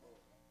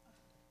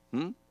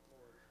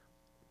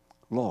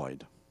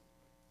 Lloyd.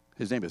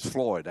 His name is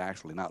Floyd,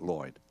 actually, not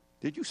Lloyd.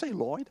 Did you say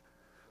Lloyd?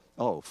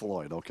 Oh,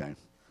 Floyd, okay.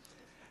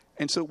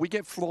 And so we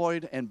get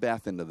Floyd and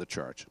Beth into the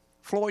church.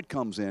 Floyd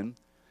comes in.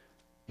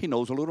 He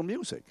knows a little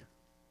music.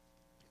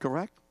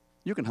 Correct?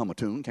 You can hum a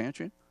tune, can't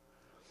you?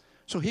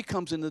 So he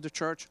comes into the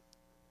church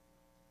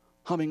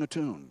humming a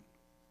tune.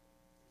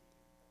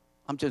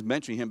 I'm just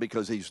mentioning him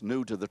because he's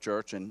new to the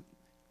church and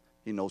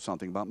he knows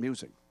something about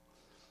music.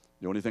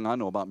 The only thing I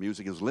know about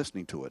music is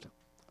listening to it.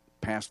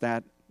 Past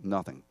that,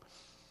 nothing.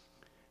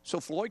 So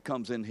Floyd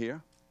comes in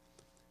here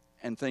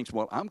and thinks,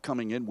 well, I'm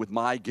coming in with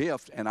my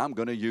gift and I'm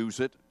going to use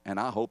it, and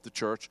I hope the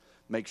church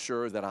makes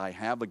sure that I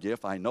have a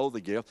gift, I know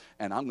the gift,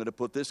 and I'm going to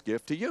put this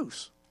gift to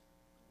use.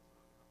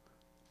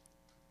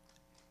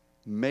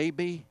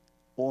 Maybe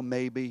or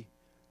maybe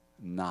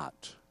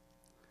not.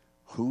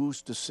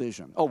 Whose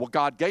decision? Oh, well,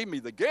 God gave me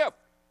the gift.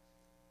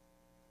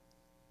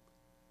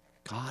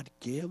 God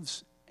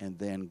gives, and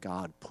then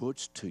God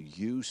puts to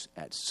use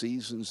at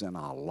seasons in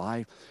our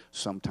life,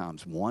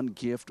 sometimes one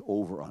gift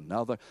over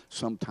another,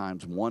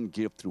 sometimes one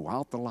gift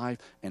throughout the life,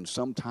 and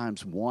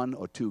sometimes one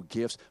or two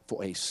gifts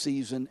for a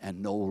season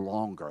and no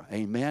longer.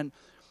 Amen?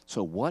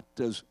 So what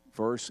does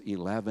verse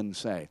 11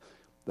 say?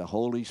 The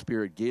Holy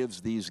Spirit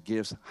gives these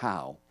gifts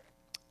how?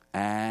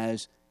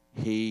 As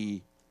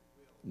He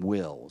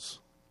wills.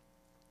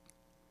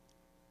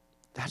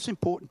 That's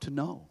important to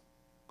know.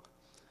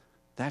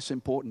 That's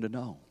important to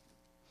know.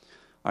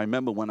 I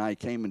remember when I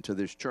came into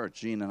this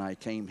church, Gene and I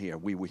came here.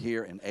 We were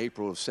here in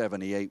April of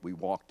 78. We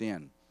walked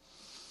in.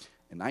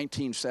 In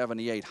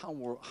 1978, how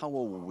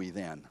old were we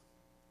then?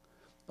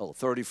 Oh,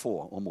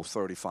 34, almost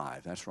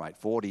 35. That's right,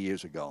 40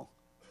 years ago.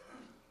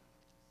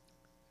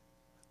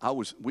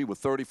 We were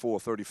 34,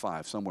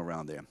 35, somewhere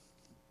around there.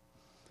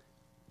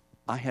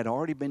 I had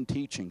already been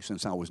teaching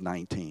since I was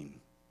 19.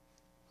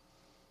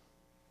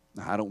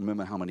 Now, I don't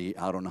know how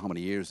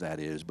many years that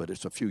is, but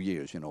it's a few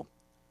years,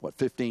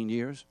 15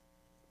 years?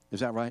 Is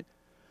that right?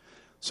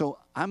 So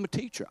I'm a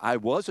teacher. I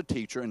was a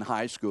teacher in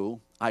high school.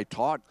 I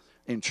taught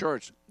in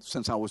church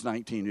since I was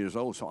 19 years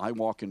old. So I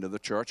walk into the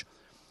church,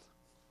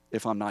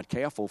 if I'm not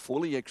careful,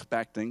 fully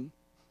expecting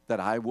that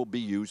I will be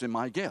using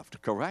my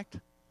gift, correct?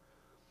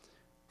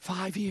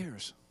 5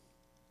 years.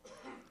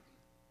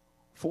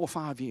 4 or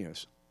 5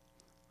 years.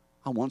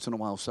 I once in a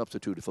while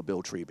substituted for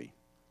Bill Treby,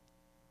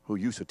 who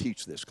used to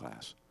teach this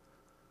class.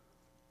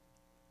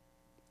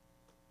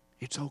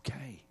 It's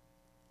okay.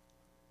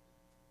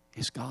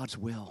 It's God's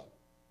will.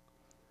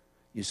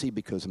 You see,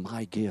 because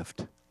my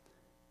gift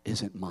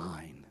isn't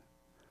mine.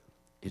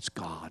 It's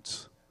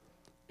God's.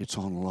 It's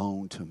on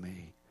loan to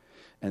me.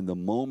 And the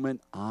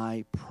moment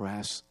I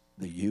press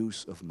the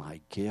use of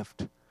my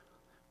gift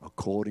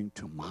according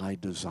to my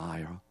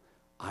desire,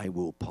 I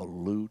will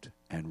pollute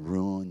and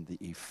ruin the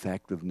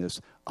effectiveness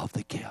of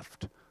the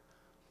gift.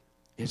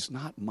 It's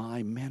not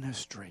my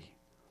ministry.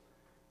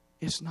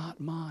 It's not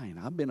mine.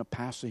 I've been a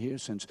pastor here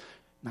since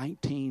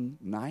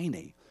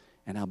 1990.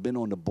 And I've been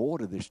on the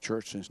board of this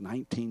church since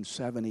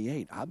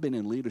 1978. I've been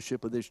in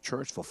leadership of this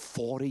church for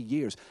 40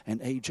 years.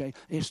 And AJ,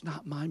 it's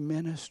not my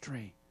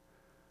ministry.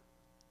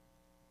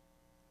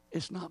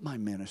 It's not my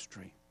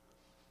ministry.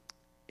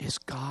 It's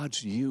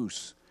God's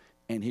use.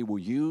 And He will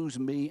use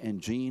me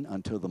and Gene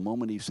until the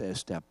moment He says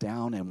step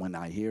down. And when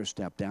I hear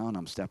step down,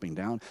 I'm stepping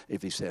down.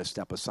 If He says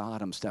step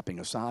aside, I'm stepping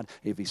aside.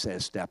 If He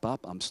says step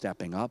up, I'm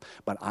stepping up.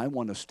 But I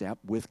want to step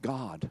with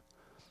God.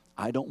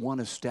 I don't want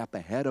to step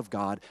ahead of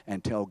God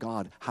and tell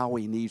God how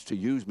He needs to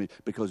use me,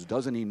 because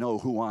doesn't He know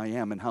who I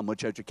am and how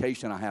much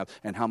education I have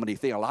and how many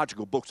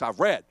theological books I've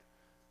read?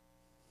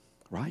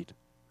 Right?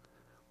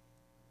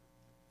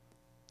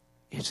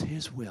 It's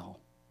His will.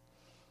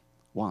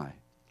 Why?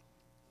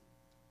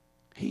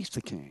 He's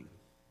the King.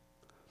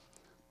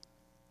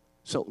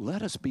 So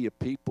let us be a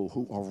people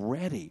who are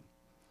ready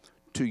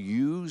to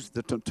use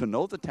to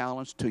know the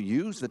talents, to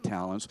use the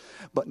talents,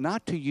 but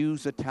not to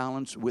use the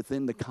talents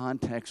within the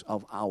context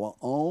of our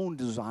own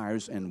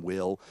desires and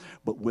will,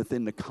 but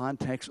within the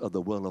context of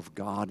the will of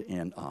God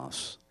in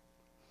us.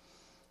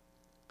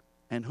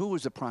 And who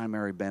is the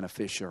primary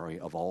beneficiary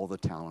of all the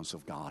talents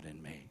of God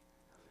in me?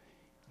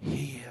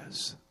 He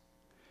is.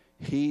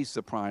 He's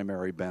the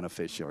primary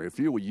beneficiary. If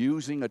you were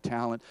using a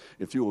talent,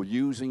 if you're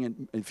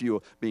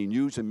being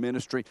used in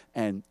ministry,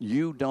 and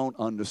you don't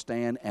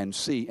understand and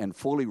see and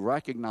fully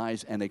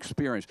recognize and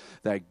experience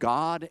that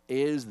God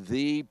is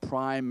the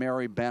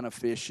primary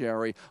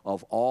beneficiary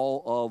of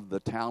all of the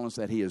talents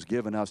that He has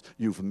given us,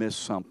 you've missed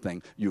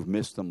something. You've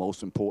missed the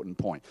most important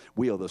point.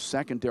 We are the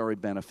secondary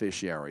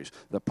beneficiaries.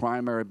 The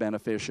primary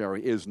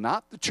beneficiary is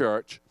not the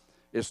church.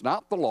 It's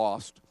not the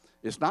lost.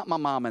 It's not my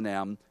mom and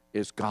them.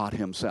 It's God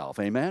Himself.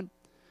 Amen?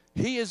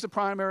 He is the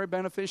primary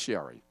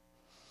beneficiary.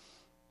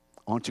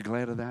 Aren't you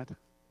glad of that?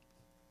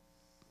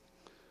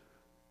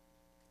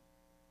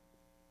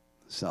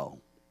 So,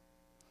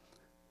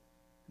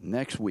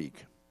 next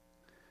week,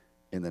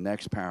 in the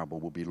next parable,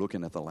 we'll be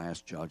looking at the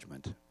Last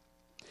Judgment.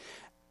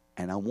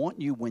 And I want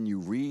you, when you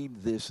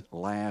read this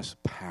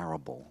last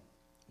parable,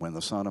 when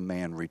the Son of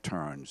Man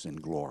returns in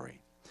glory,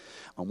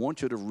 I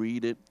want you to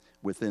read it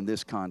within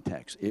this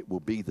context. It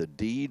will be the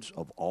deeds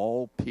of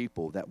all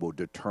people that will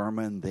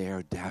determine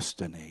their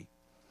destiny.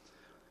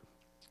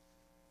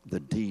 The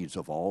deeds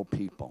of all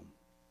people.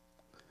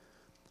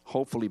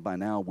 Hopefully by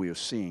now we are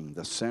seeing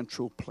the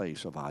central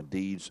place of our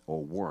deeds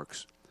or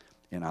works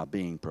in our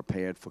being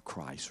prepared for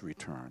Christ's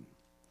return.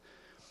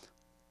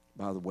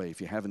 By the way,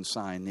 if you haven't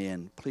signed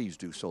in, please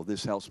do so.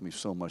 This helps me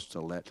so much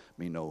to let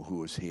me know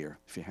who is here.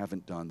 If you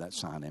haven't done that,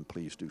 sign in,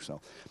 please do so.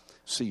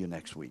 See you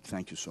next week.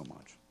 Thank you so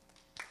much.